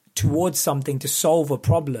compassionate towards something to solve a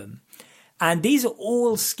problem. And these are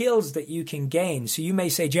all skills that you can gain. So you may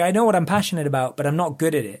say, Jay, I know what I'm passionate about, but I'm not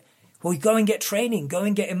good at it. Well, go and get training, go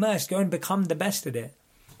and get immersed, go and become the best at it.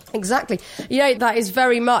 Exactly. You know, that is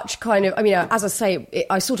very much kind of, I mean, as I say,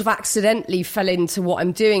 I sort of accidentally fell into what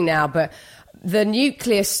I'm doing now, but the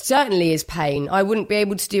nucleus certainly is pain. I wouldn't be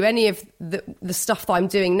able to do any of the stuff that I'm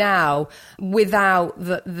doing now without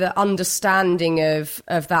the understanding of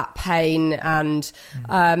that pain and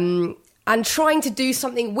trying to do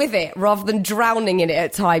something with it rather than drowning in it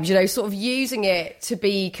at times, you know, sort of using it to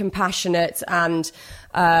be compassionate and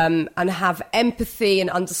have empathy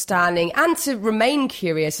and understanding and to remain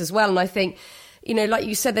curious as well. And I think, you know, like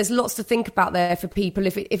you said, there's lots to think about there for people.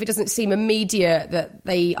 If it doesn't seem immediate that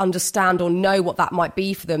they understand or know what that might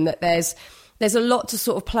be for them, that there's a lot to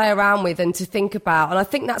sort of play around with and to think about. And I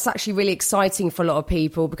think that's actually really exciting for a lot of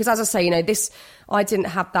people because, as I say, you know, I didn't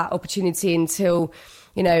have that opportunity until,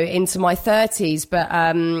 you know, into my 30s.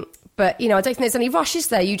 But you know, I don't think there's any rushes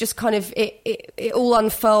there. You just kind of, it all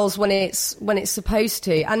unfurls when it's supposed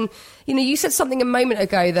to. And, you know, you said something a moment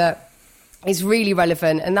ago that is really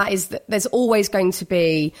relevant, and that is that there's always going to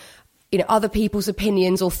be, you know, other people's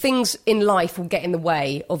opinions or things in life will get in the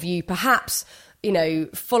way of you perhaps, you know,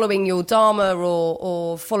 following your dharma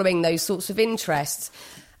or following those sorts of interests.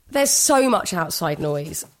 There's so much outside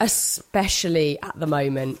noise, especially at the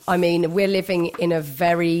moment. I mean, we're living in a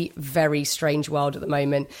very, very strange world at the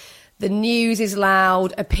moment. The news is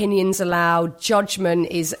loud, opinions are loud, judgment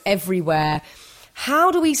is everywhere.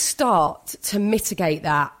 How do we start to mitigate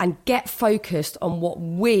that and get focused on what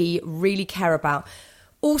we really care about?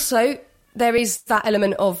 Also, there is that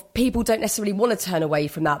element of people don't necessarily want to turn away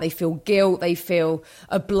from that. They feel guilt. They feel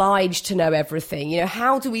obliged to know everything. You know,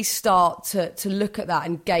 how do we start to look at that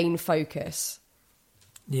and gain focus?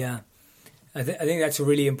 Yeah, I think that's a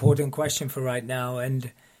really important question for right now.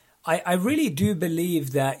 And I really do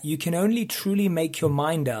believe that you can only truly make your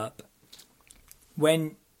mind up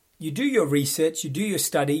when you do your research, you do your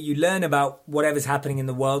study, you learn about whatever's happening in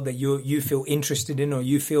the world that you feel interested in or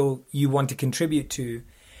you feel you want to contribute to.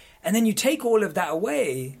 And then you take all of that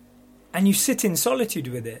away and you sit in solitude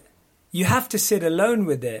with it. You have to sit alone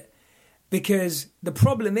with it, because the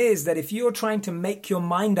problem is that if you're trying to make your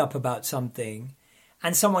mind up about something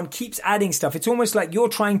and someone keeps adding stuff, it's almost like you're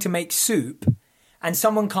trying to make soup and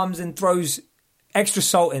someone comes and throws extra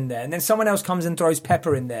salt in there, and then someone else comes and throws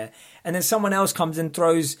pepper in there, and then someone else comes and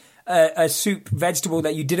throws a soup vegetable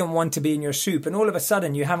that you didn't want to be in your soup, and all of a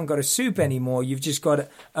sudden you haven't got a soup anymore. You've just got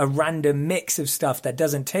a random mix of stuff that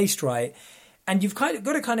doesn't taste right. And you've got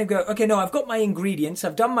to go, okay, no, I've got my ingredients,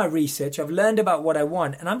 I've done my research, I've learned about what I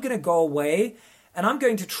want, and I'm going to go away and I'm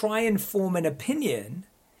going to try and form an opinion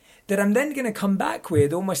that I'm then going to come back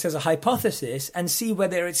with almost as a hypothesis and see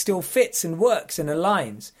whether it still fits and works and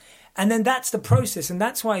aligns. And then that's the process. And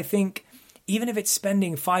that's why I think even if it's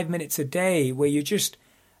spending 5 minutes a day where you're just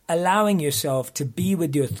allowing yourself to be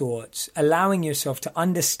with your thoughts, allowing yourself to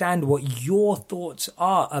understand what your thoughts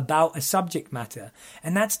are about a subject matter.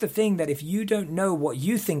 And that's the thing, that if you don't know what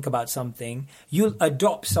you think about something, you'll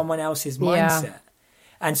adopt someone else's mindset. Yeah.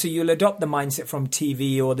 And so you'll adopt the mindset from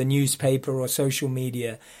TV or the newspaper or social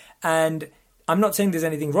media. And I'm not saying there's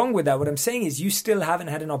anything wrong with that. What I'm saying is you still haven't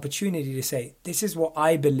had an opportunity to say, this is what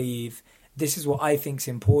I believe, this is what I think's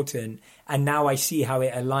important, and now I see how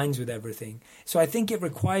it aligns with everything. So I think it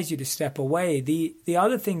requires you to step away. The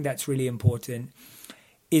other thing that's really important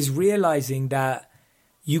is realizing that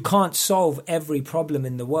you can't solve every problem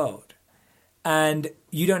in the world. And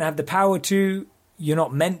you don't have the power to, you're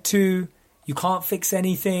not meant to, you can't fix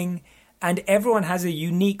anything. And everyone has a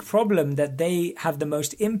unique problem that they have the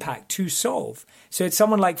most impact to solve. So it's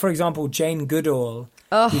someone like, for example, Jane Goodall,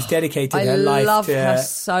 who's dedicated her life to... I love her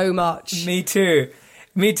so much. Me too.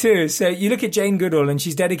 So you look at Jane Goodall and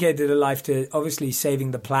she's dedicated her life to obviously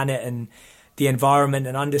saving the planet and the environment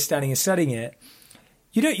and understanding and studying it.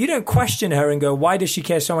 You don't question her and go, why does she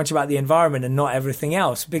care so much about the environment and not everything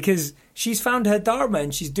else? Because she's found her dharma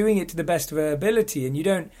and she's doing it to the best of her ability. And you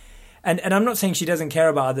don't... And I'm not saying she doesn't care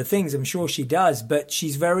about other things. I'm sure she does, but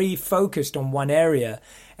she's very focused on one area.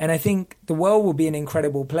 And I think the world will be an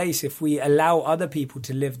incredible place if we allow other people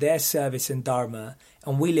to live their service and dharma,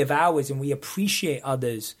 and we live ours, and we appreciate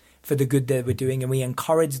others for the good that we're doing, and we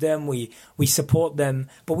encourage them, we support them.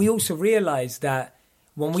 But we also realize that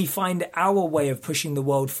when we find our way of pushing the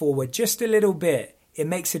world forward just a little bit, it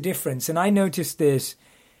makes a difference. And I noticed this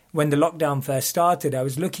when the lockdown first started. I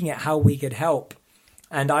was looking at how we could help.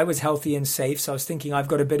 And I was healthy and safe, so I was thinking I've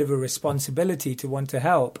got a bit of a responsibility to want to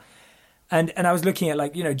help. And I was looking at,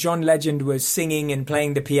 like, you know, John Legend was singing and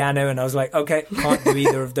playing the piano, and I was like, okay, can't do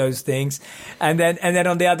either of those things. And then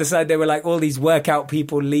on the other side, there were like all these workout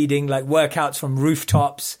people leading like workouts from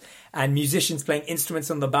rooftops and musicians playing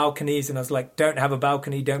instruments on the balconies. And I was like, don't have a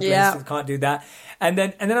balcony, don't play instruments, can't do that. And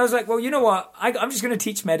then I was like, well, you know what? I'm just going to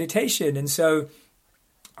teach meditation. And so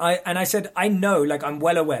I said, I know, like, I'm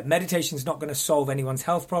well aware, meditation is not going to solve anyone's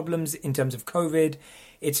health problems in terms of COVID.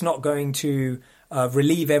 It's not going to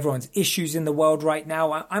relieve everyone's issues in the world right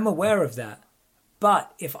now. I'm aware of that.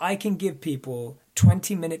 But if I can give people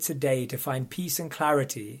 20 minutes a day to find peace and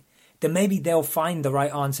clarity, then maybe they'll find the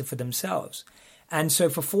right answer for themselves. And so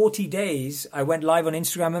for 40 days, I went live on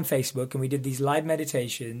Instagram and Facebook, and we did these live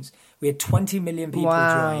meditations. We had 20 million people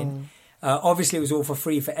join. Obviously, it was all for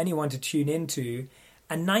free for anyone to tune into.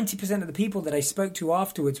 And 90% of the people that I spoke to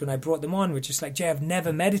afterwards when I brought them on were just like, Jay, I've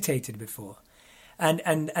never meditated before.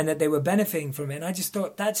 And that they were benefiting from it. And I just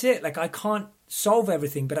thought, that's it. Like, I can't solve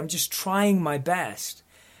everything, but I'm just trying my best.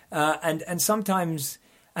 And sometimes,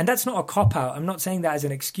 and that's not a cop-out. I'm not saying that as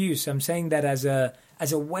an excuse. I'm saying that as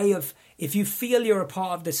a way of, if you feel you're a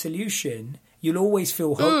part of the solution, you'll always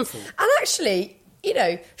feel hopeful. And actually,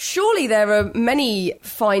 surely there are many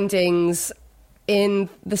findings in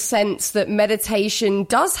the sense that meditation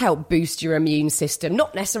does help boost your immune system,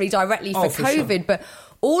 not necessarily directly for COVID, sure. But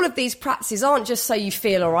all of these practices aren't just so you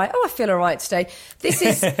feel all right. Oh, I feel all right today. This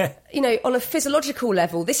is, on a physiological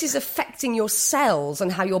level, this is affecting your cells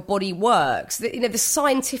and how your body works. The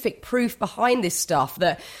scientific proof behind this stuff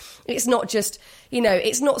that it's not just,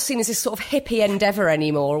 it's not seen as this sort of hippie endeavour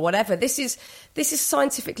anymore or whatever. This is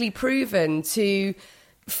scientifically proven to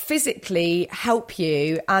physically help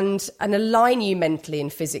you and align you mentally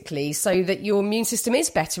and physically so that your immune system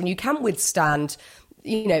is better and you can withstand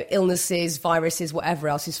illnesses, viruses, whatever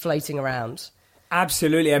else is floating around.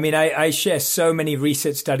 Absolutely. I mean, I share so many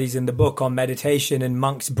research studies in the book on meditation and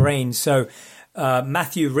monks' brains. So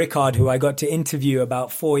Matthew Ricard, who I got to interview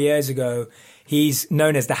about 4 years ago, he's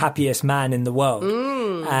known as the happiest man in the world.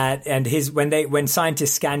 And when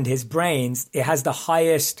scientists scanned his brains, it has the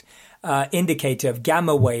highest indicator of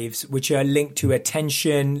gamma waves, which are linked to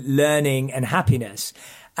attention, learning, and happiness.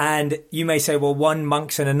 And you may say, well, one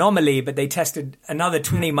monk's an anomaly, but they tested another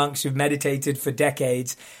 20 monks who've meditated for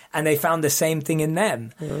decades, and they found the same thing in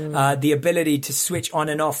them. The ability to switch on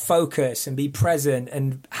and off focus and be present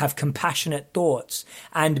and have compassionate thoughts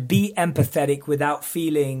and be empathetic without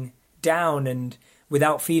feeling down and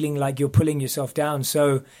without feeling like you're pulling yourself down.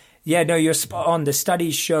 So, yeah, no, you're spot on. The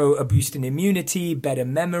studies show a boost in immunity, better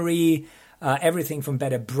memory, everything from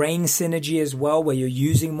better brain synergy as well, where you're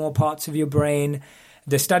using more parts of your brain.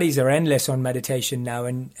 The studies are endless on meditation now,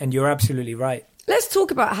 and you're absolutely right. Let's talk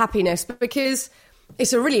about happiness, because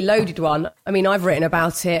it's a really loaded one. I mean, I've written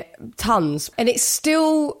about it tons, and it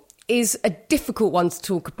still is a difficult one to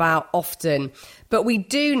talk about often. But we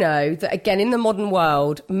do know that, again, in the modern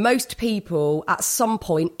world, most people at some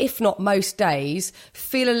point, if not most days,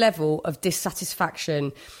 feel a level of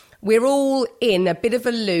dissatisfaction. We're all in a bit of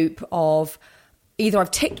a loop of either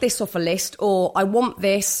I've ticked this off a list or I want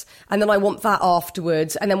this and then I want that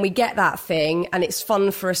afterwards. And then we get that thing and it's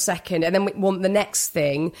fun for a second and then we want the next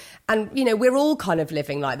thing. And, we're all kind of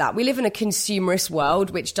living like that. We live in a consumerist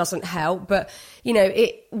world, which doesn't help. But,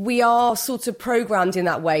 we are sort of programmed in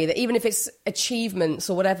that way that even if it's achievements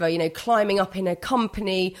or whatever, climbing up in a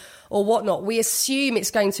company or whatnot, we assume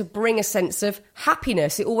it's going to bring a sense of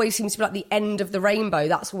happiness. It always seems to be like the end of the rainbow.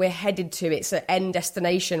 That's where we're headed to. It's an end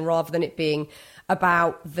destination rather than it being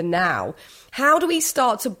about the now. How do we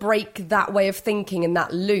start to break that way of thinking and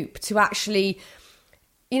that loop to actually,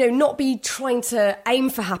 not be trying to aim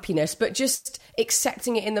for happiness, but just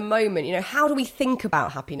accepting it in the moment? How do we think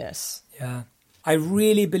about happiness? Yeah. I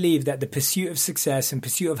really believe that the pursuit of success and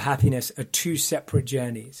pursuit of happiness are two separate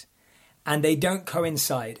journeys. And they don't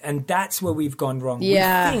coincide. And that's where we've gone wrong.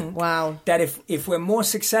 Yeah, we think wow. that if we're more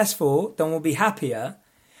successful, then we'll be happier.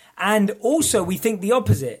 And also we think the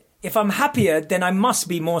opposite. If I'm happier, then I must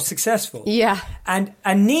be more successful. Yeah. And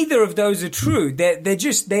neither of those are true.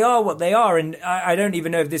 They are what they are. And I don't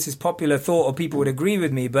even know if this is popular thought or people would agree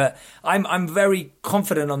with me, but I'm very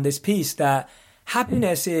confident on this piece that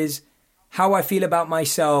happiness is how I feel about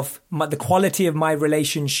myself, the quality of my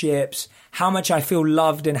relationships, how much I feel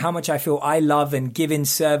loved and how much I feel I love and give in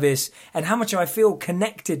service, and how much I feel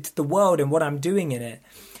connected to the world and what I'm doing in it.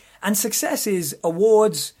 And success is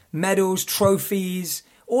awards, medals, trophies,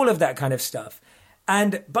 all of that kind of stuff.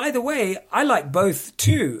 And by the way, I like both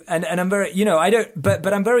too. And I'm very,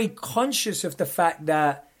 but I'm very conscious of the fact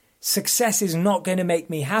that success is not going to make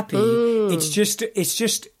me happy.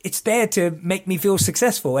 It's there to make me feel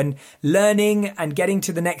successful and learning and getting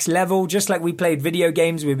to the next level. Just like we played video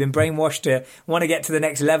games, we've been brainwashed to want to get to the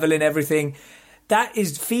next level in everything. That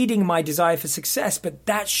is feeding my desire for success, but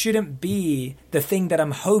that shouldn't be the thing that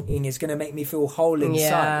I'm hoping is going to make me feel whole inside.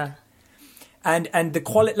 Yeah. And the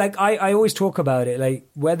quality, like I always talk about it, like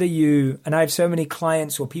whether and I have so many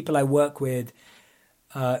clients or people I work with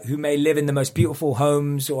who may live in the most beautiful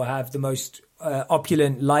homes or have the most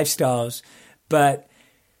opulent lifestyles. But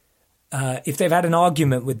if they've had an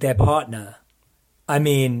argument with their partner, I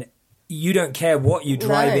mean, you don't care what you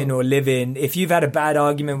drive in or live in. If you've had a bad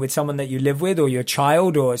argument with someone that you live with or your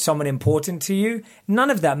child or someone important to you,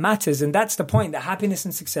 none of that matters. And that's the point, that happiness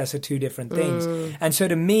and success are two different things. And so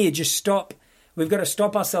to me, just stop We've got to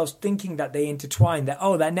stop ourselves thinking that they intertwine, that,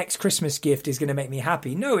 oh, that next Christmas gift is going to make me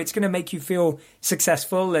happy. No, it's going to make you feel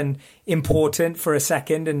successful and important for a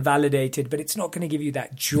second and validated, but it's not going to give you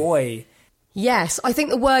that joy. Yes, I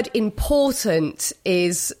think the word important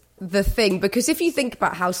is the thing, because if you think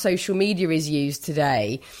about how social media is used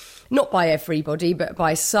today, not by everybody, but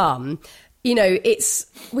by some, you know,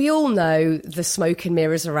 we all know the smoke and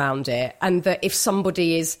mirrors around it, and that if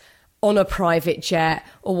somebody is on a private jet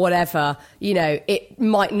or whatever, you know, it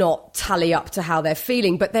might not tally up to how they're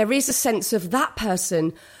feeling, but there is a sense of that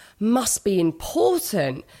person must be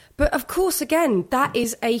important. But of course, again, that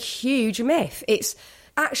is a huge myth. It's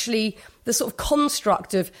actually the sort of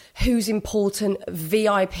construct of who's important,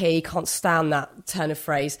 VIP, can't stand that turn of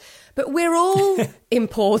phrase, but we're all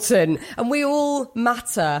important and we all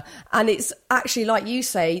matter. And it's actually, like you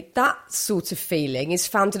say, that sort of feeling is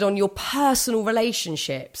founded on your personal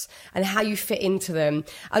relationships and how you fit into them.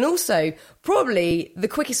 And also, probably the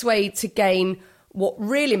quickest way to gain what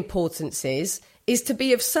real importance is to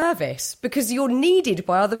be of service, because you're needed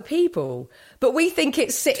by other people. But we think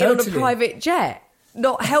it's sitting on a private jet,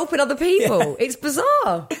 not helping other people. Yeah. It's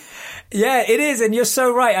bizarre. Yeah, it is. And you're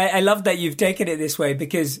so right. I love that you've taken it this way,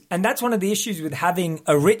 and that's one of the issues with having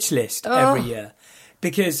a rich list every year.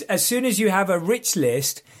 Because as soon as you have a rich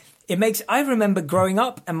list, I remember growing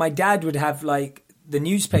up and my dad would have like the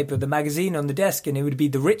newspaper, the magazine on the desk, and it would be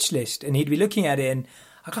the rich list, and he'd be looking at it, and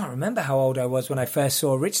I can't remember how old I was when I first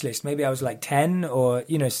saw a rich list. Maybe I was like 10 or,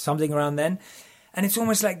 you know, something around then. And it's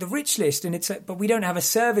almost like the rich list, and but we don't have a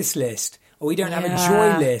service list, or we don't have a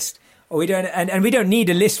joy list, or we don't, and we don't need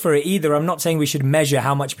a list for it either. I'm not saying we should measure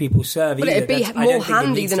how much people serve either. But it'd be more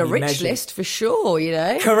handy than a rich list for sure, you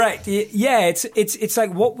know? Correct. Yeah, it's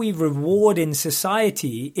like what we reward in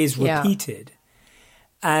society is repeated.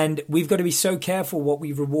 And we've got to be so careful what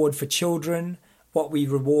we reward for children, what we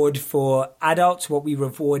reward for adults, what we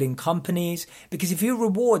reward in companies. Because if you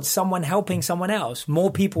reward someone helping someone else,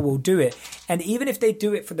 more people will do it. And even if they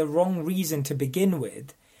do it for the wrong reason to begin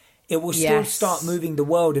with, it will still start moving the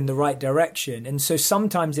world in the right direction. And so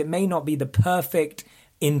sometimes it may not be the perfect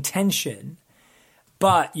intention,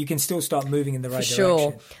 but you can still start moving in the right direction.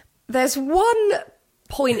 Sure. There's one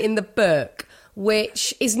point in the book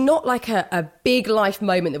which is not like a big life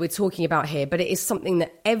moment that we're talking about here, but it is something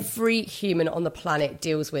that every human on the planet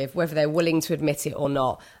deals with, whether they're willing to admit it or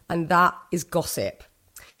not, and that is gossip.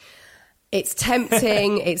 It's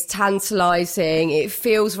tempting, it's tantalizing, it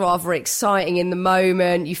feels rather exciting in the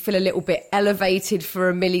moment, you feel a little bit elevated for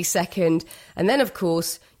a millisecond, and then, of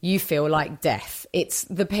course, you feel like death. It's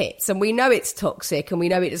the pits, and we know it's toxic, and we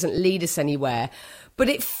know it doesn't lead us anywhere. But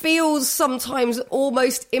it feels sometimes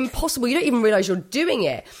almost impossible. You don't even realise you're doing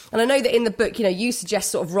it. And I know that in the book, you know, you suggest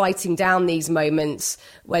sort of writing down these moments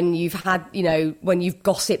when you've had, you know, when you've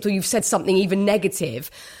gossiped or you've said something even negative.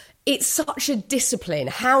 It's such a discipline.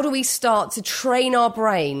 How do we start to train our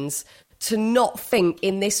brains to not think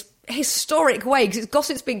in this historic way? Because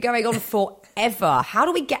gossip's been going on forever. How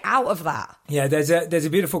do we get out of that? Yeah, there's a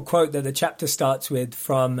beautiful quote that the chapter starts with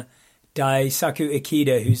from Daisaku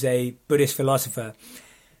Ikeda, who's a Buddhist philosopher,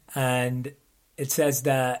 and it says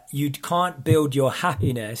that you can't build your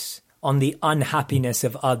happiness on the unhappiness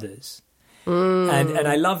of others. And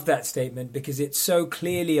I love that statement because it so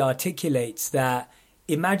clearly articulates that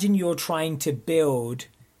imagine you're trying to build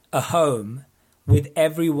a home with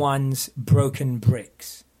everyone's broken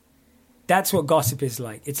bricks. That's what gossip is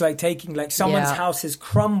like. It's like taking, like, someone's house has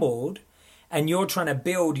crumbled and you're trying to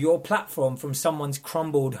build your platform from someone's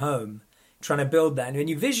crumbled home, trying to build that. And when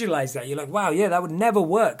you visualize that, you're like, wow, yeah, that would never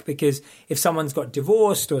work, because if someone's got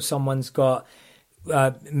divorced or someone's got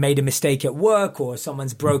made a mistake at work or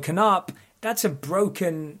someone's broken up, that's a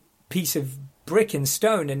broken piece of brick and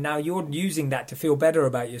stone. And now you're using that to feel better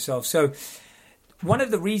about yourself. So one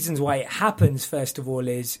of the reasons why it happens, first of all,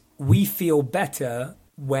 is we feel better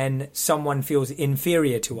when someone feels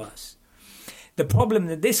inferior to us. The problem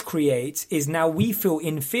that this creates is now we feel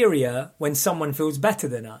inferior when someone feels better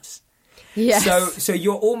than us. Yes. So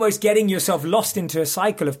you're almost getting yourself lost into a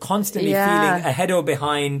cycle of constantly feeling ahead or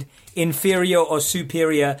behind, inferior or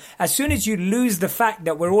superior. As soon as you lose the fact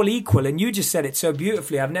that we're all equal, and you just said it so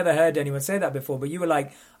beautifully, I've never heard anyone say that before, but you were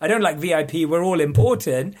like, I don't like VIP, we're all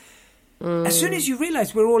important. As soon as you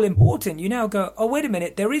realize we're all important, you now go, oh, wait a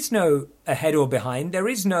minute, there is no ahead or behind, there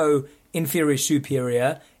is no inferior,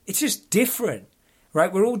 superior, it's just different.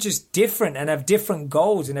 Right? We're all just different and have different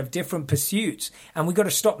goals and have different pursuits. And we've got to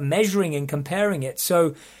stop measuring and comparing it.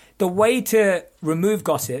 So the way to remove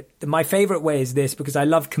gossip, my favorite way is this, because I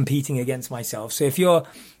love competing against myself. So if you're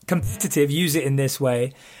competitive, use it in this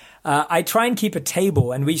way. I try and keep a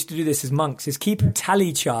table, and we used to do this as monks, is keep a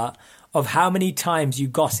tally chart of how many times you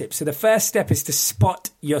gossip. So the first step is to spot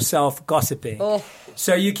yourself gossiping. Oh.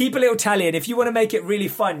 So you keep a little tally, and if you want to make it really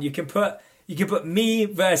fun, you can put me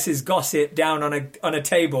versus gossip down on a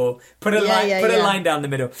table, put a line down the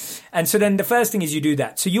middle. And so then the first thing is you do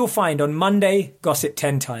that. So you'll find on Monday, gossip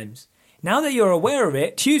 10 times. Now that you're aware of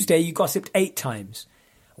it, Tuesday you gossiped 8 times.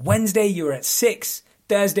 Wednesday you were at 6.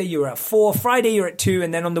 Thursday you were at 4, Friday you're at 2,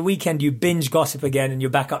 and then on the weekend you binge gossip again and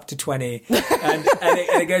you're back up to 20 and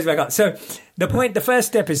it goes back up. So the first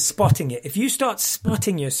step is spotting it. If you start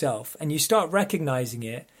spotting yourself and you start recognizing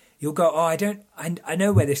it, you'll go, oh, I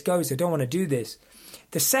know where this goes. I don't want to do this.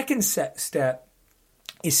 The second step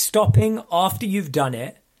is stopping after you've done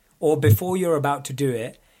it or before you're about to do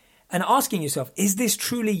it and asking yourself, is this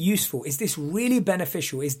truly useful? Is this really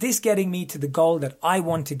beneficial? Is this getting me to the goal that I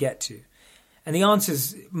want to get to? And the answer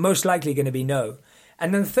is most likely going to be no.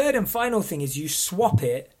 And then the third and final thing is you swap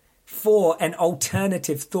it for an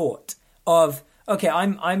alternative thought of, okay,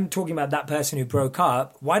 I'm talking about that person who broke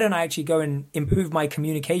up. Why don't I actually go and improve my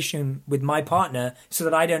communication with my partner so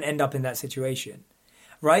that I don't end up in that situation?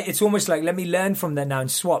 Right? It's almost like, let me learn from that now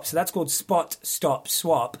and swap. So that's called spot, stop,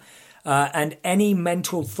 swap. And any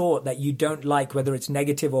mental thought that you don't like, whether it's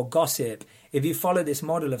negative or gossip, if you follow this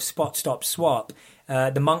model of spot, stop, swap,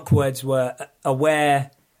 the monk words were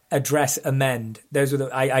aware, address, amend. Those were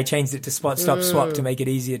I changed it to spot, stop, swap to make it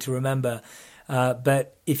easier to remember.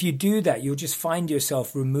 But if you do that, you'll just find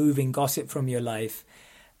yourself removing gossip from your life.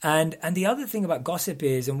 And the other thing about gossip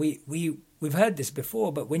is, and we've heard this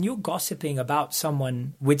before, but when you're gossiping about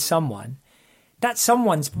someone with someone, that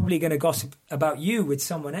someone's probably going to gossip about you with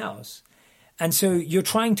someone else. And so you're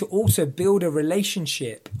trying to also build a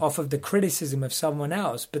relationship off of the criticism of someone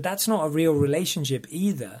else, but that's not a real relationship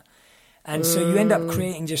either. And so you end up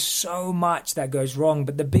creating just so much that goes wrong.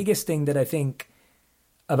 But the biggest thing that I think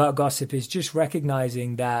about gossip is just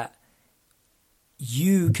recognizing that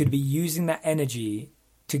you could be using that energy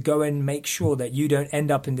to go and make sure that you don't end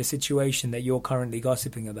up in the situation that you're currently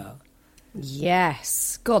gossiping about.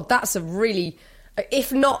 Yes. God, that's a really,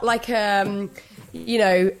 if not like, a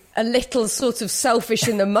little sort of selfish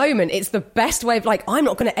in the moment, it's the best way of like, I'm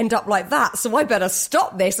not going to end up like that, so I better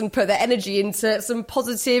stop this and put the energy into some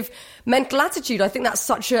positive mental attitude. I think that's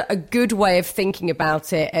such a good way of thinking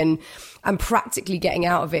about it and practically getting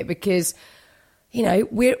out of it, because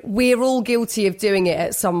we're all guilty of doing it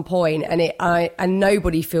at some point, and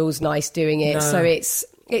nobody feels nice doing it. No. So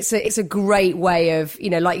it's a great way of,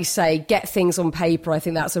 like you say, get things on paper. I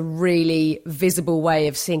think that's a really visible way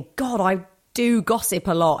of seeing, God, I do gossip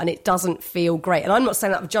a lot and it doesn't feel great. And I'm not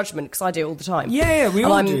saying that with judgment, because I do it all the time. Yeah, we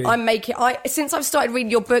all do. Since I've started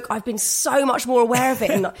reading your book, I've been so much more aware of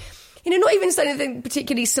it. And, not even saying anything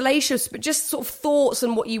particularly salacious, but just sort of thoughts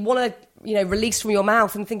and what you want to, release from your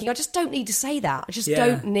mouth, and thinking, I just don't need to say that. I just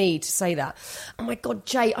don't need to say that. Oh my God,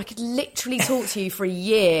 Jay, I could literally talk to you for a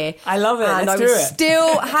year. I love it. And Let's I do would it.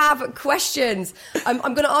 still have questions. I'm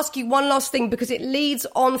going to ask you one last thing, because it leads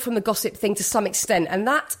on from the gossip thing to some extent. And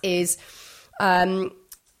that is,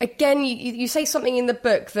 again, you say something in the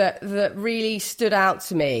book that really stood out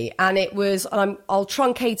to me, and it was, and I'll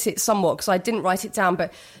truncate it somewhat because I didn't write it down,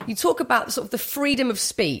 but you talk about sort of the freedom of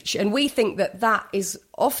speech, and we think that is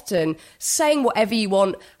often saying whatever you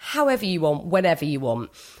want, however you want, whenever you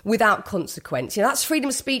want, without consequence. That's freedom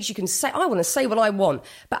of speech. You can say, I want to say what I want,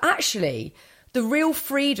 but actually, the real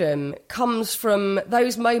freedom comes from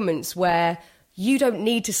those moments where you don't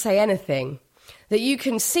need to say anything. That you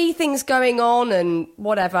can see things going on and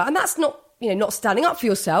whatever. And that's not, not standing up for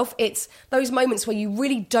yourself. It's those moments where you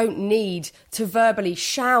really don't need to verbally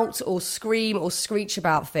shout or scream or screech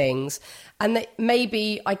about things. And that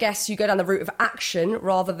maybe, I guess, you go down the route of action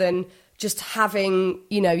rather than just having,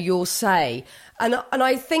 your say. And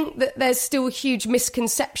I think that there's still a huge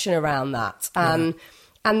misconception around that.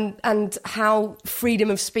 And how freedom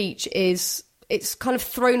of speech it's kind of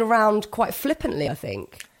thrown around quite flippantly, I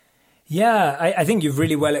think. Yeah, I think you've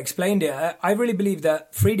really well explained it. I really believe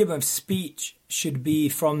that freedom of speech should be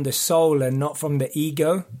from the soul and not from the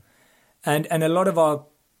ego. And a lot of our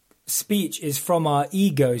speech is from our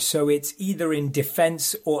ego, so it's either in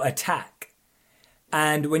defense or attack.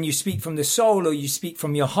 And when you speak from the soul or you speak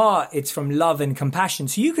from your heart, it's from love and compassion.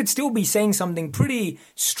 So you could still be saying something pretty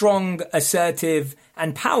strong, assertive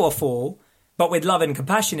and powerful, but with love and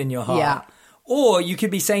compassion in your heart. Yeah. Or you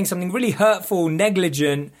could be saying something really hurtful,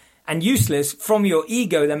 negligent, and useless from your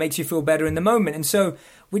ego that makes you feel better in the moment. And so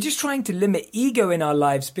we're just trying to limit ego in our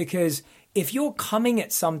lives, because if you're coming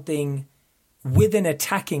at something with an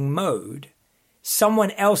attacking mode,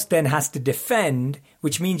 someone else then has to defend,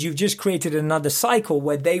 which means you've just created another cycle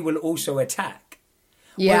where they will also attack.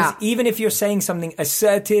 Yeah. Whereas even if you're saying something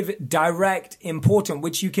assertive, direct, important,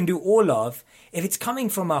 which you can do all of, if it's coming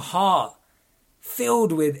from a heart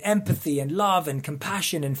filled with empathy and love and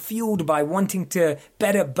compassion and fueled by wanting to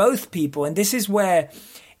better both people, and this is where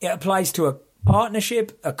it applies to a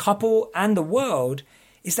partnership, a couple, and the world,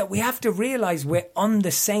 is that we have to realize we're on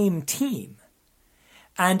the same team.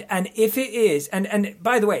 And if it is, and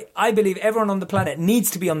by the way, I believe everyone on the planet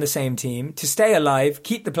needs to be on the same team to stay alive,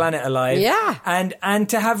 keep the planet alive, and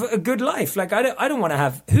to have a good life. Like I don't want to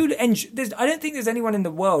have I don't think there's anyone in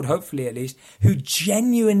the world, hopefully at least, who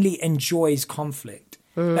genuinely enjoys conflict.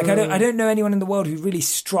 Like I don't know anyone in the world who really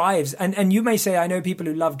strives. And you may say, I know people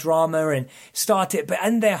who love drama and start it, but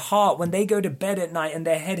in their heart, when they go to bed at night and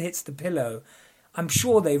their head hits the pillow, I'm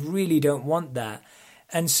sure they really don't want that.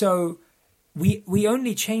 And so we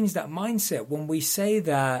only change that mindset when we say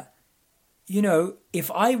that, you know,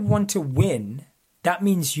 if I want to win, that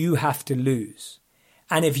means you have to lose.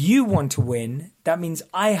 And if you want to win, that means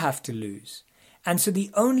I have to lose. And so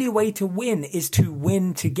the only way to win is to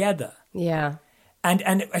win together. Yeah. And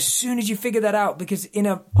as soon as you figure that out, because in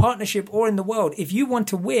a partnership or in the world, if you want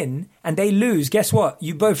to win and they lose, guess what?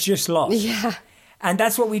 You both just lost. Yeah. And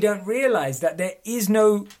that's what we don't realize, that there is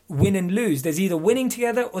no win and lose. There's either winning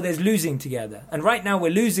together or there's losing together. And right now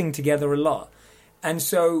we're losing together a lot. And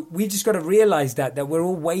so we just got to realize that we're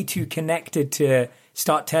all way too connected to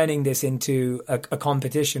start turning this into a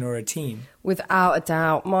competition or a team. Without a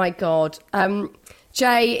doubt. My God.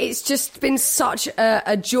 Jay, it's just been such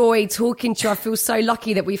a joy talking to you. I feel so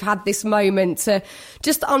lucky that we've had this moment to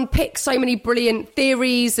just unpick so many brilliant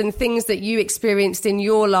theories and things that you experienced in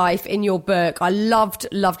your life, in your book. I loved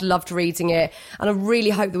reading it. And I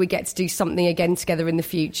really hope that we get to do something again together in the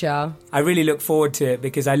future. I really look forward to it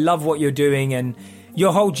because I love what you're doing and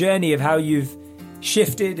your whole journey of how you've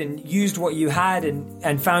shifted and used what you had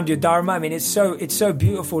and found your dharma. I mean, it's so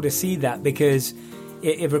beautiful to see that because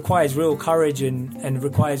it requires real courage and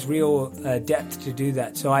requires real depth to do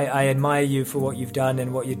that. So I admire you for what you've done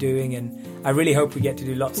and what you're doing, and I really hope we get to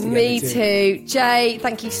do lots together. Me too. Jay,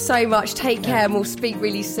 thank you so much. Take care and we'll speak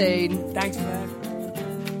really soon. Thanks, man.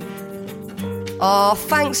 Oh,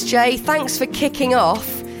 thanks, Jay. Thanks for kicking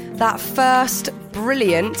off that first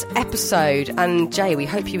brilliant episode. And Jay, we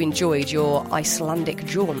hope you enjoyed your Icelandic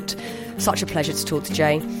jaunt. Such a pleasure to talk to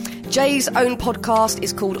Jay. Jay's own podcast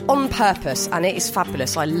is called On Purpose, and it is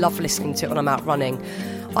fabulous. I love listening to it when I'm out running.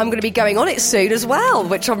 I'm going to be going on it soon as well,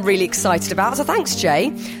 which I'm really excited about. So thanks,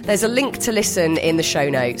 Jay. There's a link to listen in the show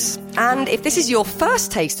notes. And if this is your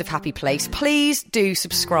first taste of Happy Place, please do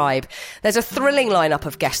subscribe. There's a thrilling lineup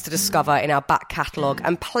of guests to discover in our back catalogue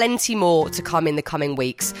and plenty more to come in the coming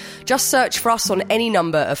weeks. Just search for us on any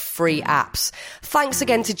number of free apps. Thanks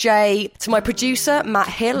again to Jay, to my producer, Matt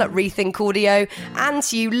Hill at Rethink Audio, and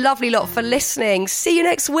to you lovely lot for listening. See you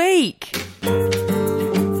next week.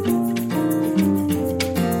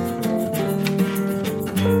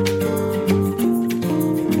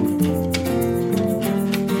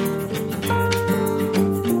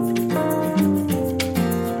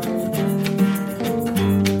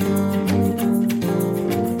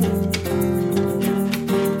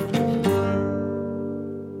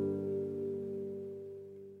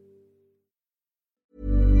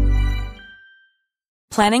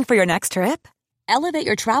 Planning for your next trip? Elevate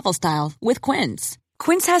your travel style with Quince.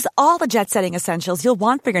 Quince has all the jet-setting essentials you'll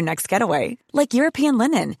want for your next getaway, like European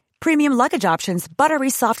linen, premium luggage options,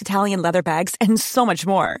 buttery soft Italian leather bags, and so much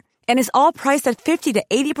more. And is all priced at 50 to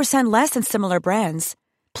 80% less than similar brands.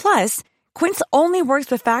 Plus, Quince only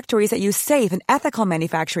works with factories that use safe and ethical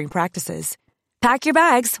manufacturing practices. Pack your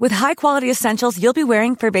bags with high-quality essentials you'll be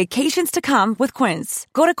wearing for vacations to come with Quince.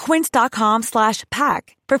 Go to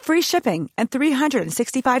quince.com/pack for free shipping and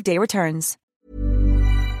 365-day returns.